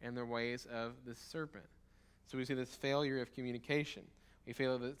in the ways of the serpent. So we see this failure of communication. We see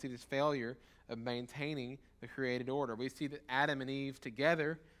this failure of maintaining the created order. We see that Adam and Eve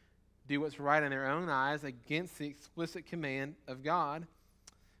together do what's right in their own eyes against the explicit command of God,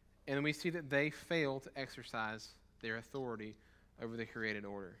 and we see that they fail to exercise their authority over the created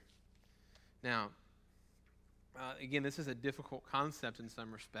order. Now, again, this is a difficult concept in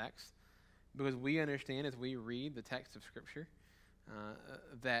some respects, because we understand as we read the text of Scripture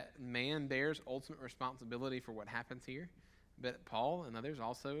that man bears ultimate responsibility for what happens here, but Paul and others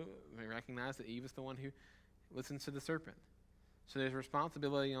also recognize that Eve is the one who listens to the serpent. So there's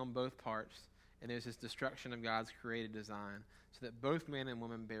responsibility on both parts, and there's this destruction of God's created design, so that both man and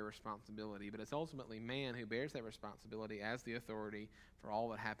woman bear responsibility. But it's ultimately man who bears that responsibility as the authority for all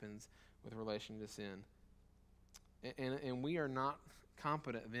that happens with relation to sin. And we are not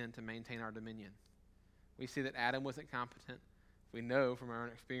competent then to maintain our dominion. we see that Adam wasn't competent. We know from our own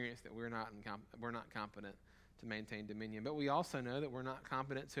experience that we're not competent to maintain dominion. But we also know that we're not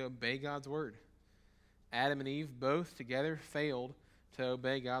competent to obey God's word. Adam and Eve both together failed to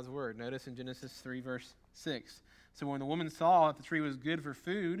obey God's word. Notice in Genesis 3, verse 6. So when the woman saw that the tree was good for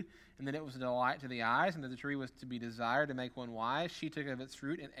food, and that it was a delight to the eyes, and that the tree was to be desired to make one wise, she took of its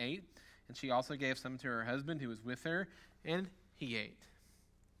fruit and ate. And she also gave some to her husband who was with her, and he ate.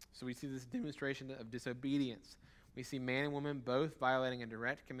 So we see this demonstration of disobedience. We see man and woman both violating a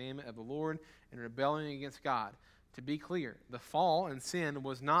direct commandment of the Lord and rebelling against God. To be clear, the fall and sin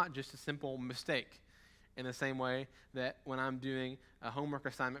was not just a simple mistake. In the same way that when I'm doing a homework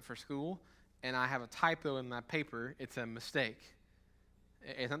assignment for school and I have a typo in my paper, it's a mistake.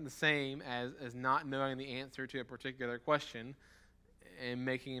 It's not the same as not knowing the answer to a particular question and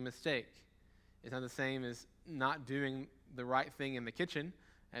making a mistake. It's not the same as not doing the right thing in the kitchen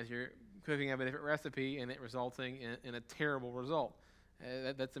as you're cooking up a different recipe and it resulting in a terrible result.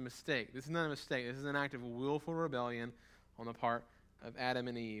 That's a mistake. This is not a mistake. This is an act of willful rebellion on the part of Adam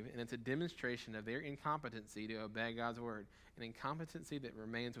and Eve, and it's a demonstration of their incompetency to obey God's word, an incompetency that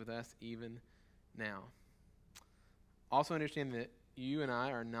remains with us even now. Also understand that you and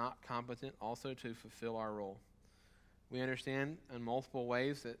I are not competent also to fulfill our role. We understand in multiple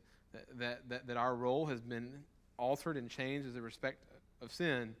ways that our role has been altered and changed as a respect of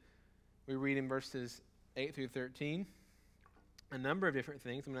sin. We read in verses 8 through 13 a number of different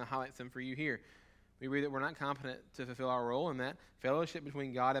things. I'm going to highlight some for you here. We read that we're not competent to fulfill our role, and that fellowship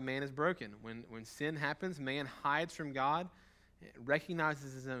between God and man is broken. When sin happens, man hides from God,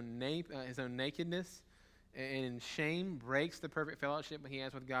 recognizes his own nakedness, and in shame breaks the perfect fellowship he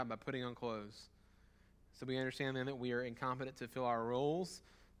has with God by putting on clothes. So we understand then that we are incompetent to fill our roles,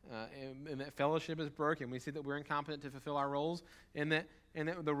 and that fellowship is broken. We see that we're incompetent to fulfill our roles, and that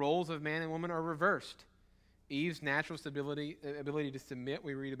the roles of man and woman are reversed. Eve's natural ability to submit,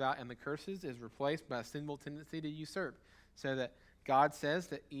 we read about in the curses, is replaced by a sinful tendency to usurp. So that God says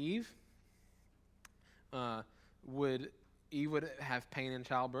that Eve would have pain in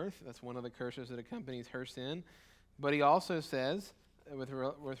childbirth. That's one of the curses that accompanies her sin. But he also says, with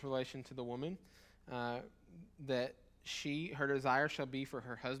relation to the woman, that her desire shall be for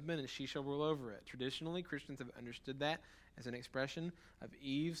her husband, and she shall rule over it. Traditionally, Christians have understood that as an expression of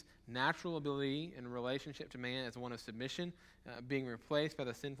Eve's natural ability in relationship to man as one of submission, being replaced by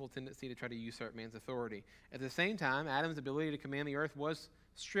the sinful tendency to try to usurp man's authority. At the same time, Adam's ability to command the earth was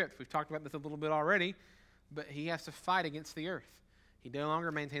stripped. We've talked about this a little bit already, but he has to fight against the earth. He no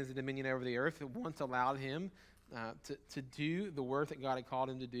longer maintains the dominion over the earth that once allowed him to do the work that God had called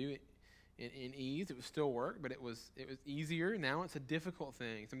him to do in ease. It was still work, but it was easier. Now it's a difficult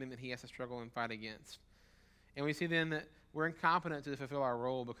thing, something that he has to struggle and fight against. And we see then that we're incompetent to fulfill our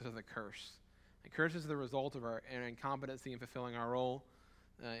role because of the curse. The curse is the result of our incompetency in fulfilling our role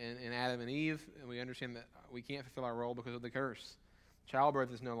in Adam and Eve, and we understand that we can't fulfill our role because of the curse.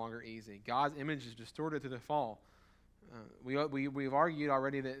 Childbirth is no longer easy. God's image is distorted through the fall. We've argued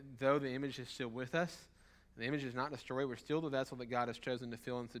already that though the image is still with us, the image is not destroyed. We're still the vessel that God has chosen to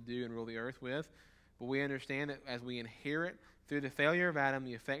fill and subdue and rule the earth with. But we understand that as we inherit through the failure of Adam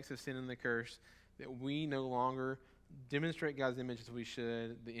the effects of sin and the curse, that we no longer demonstrate God's image as we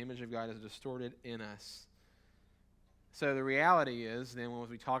should. The image of God is distorted in us. So the reality is, then, when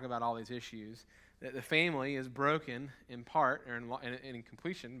we talk about all these issues, that the family is broken in part or in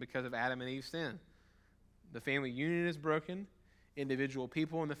completion because of Adam and Eve's sin. The family unit is broken. Individual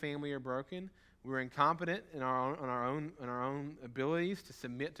people in the family are broken. We're incompetent in our own abilities to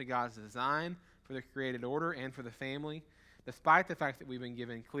submit to God's design for the created order and for the family, despite the fact that we've been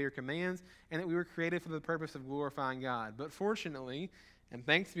given clear commands and that we were created for the purpose of glorifying God. But fortunately, and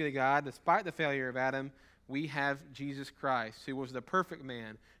thanks be to God, despite the failure of Adam, we have Jesus Christ, who was the perfect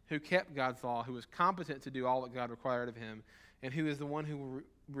man, who kept God's law, who was competent to do all that God required of him, and who is the one who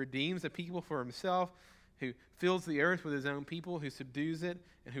redeems the people for himself, who fills the earth with his own people, who subdues it,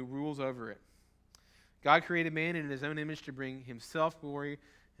 and who rules over it. God created man in his own image to bring himself glory,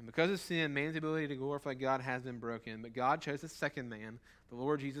 and because of sin, man's ability to glorify God has been broken. But God chose the second man, the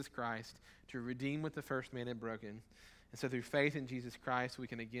Lord Jesus Christ, to redeem what the first man had broken. And so through faith in Jesus Christ, we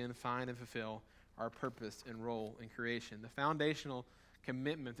can again find and fulfill our purpose and role in creation. The foundational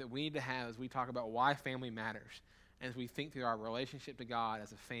commitment that we need to have as we talk about why family matters, and as we think through our relationship to God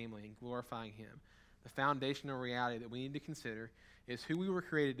as a family and glorifying him, the foundational reality that we need to consider is who we were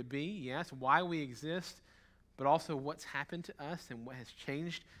created to be, yes, why we exist, but also what's happened to us and what has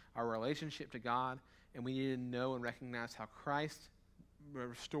changed our relationship to God. And we need to know and recognize how Christ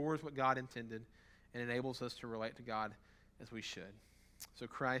restores what God intended and enables us to relate to God as we should. So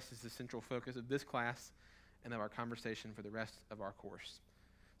Christ is the central focus of this class and of our conversation for the rest of our course.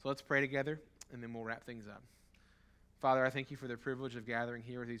 So let's pray together, and then we'll wrap things up. Father, I thank you for the privilege of gathering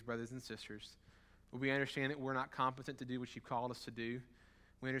here with these brothers and sisters. We understand that we're not competent to do what you called us to do.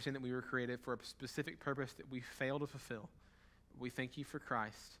 We understand that we were created for a specific purpose that we fail to fulfill. We thank you for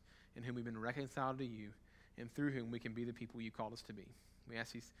Christ, in whom we've been reconciled to you, and through whom we can be the people you called us to be. We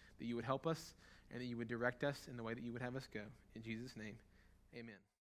ask that you would help us and that you would direct us in the way that you would have us go. In Jesus' name, amen.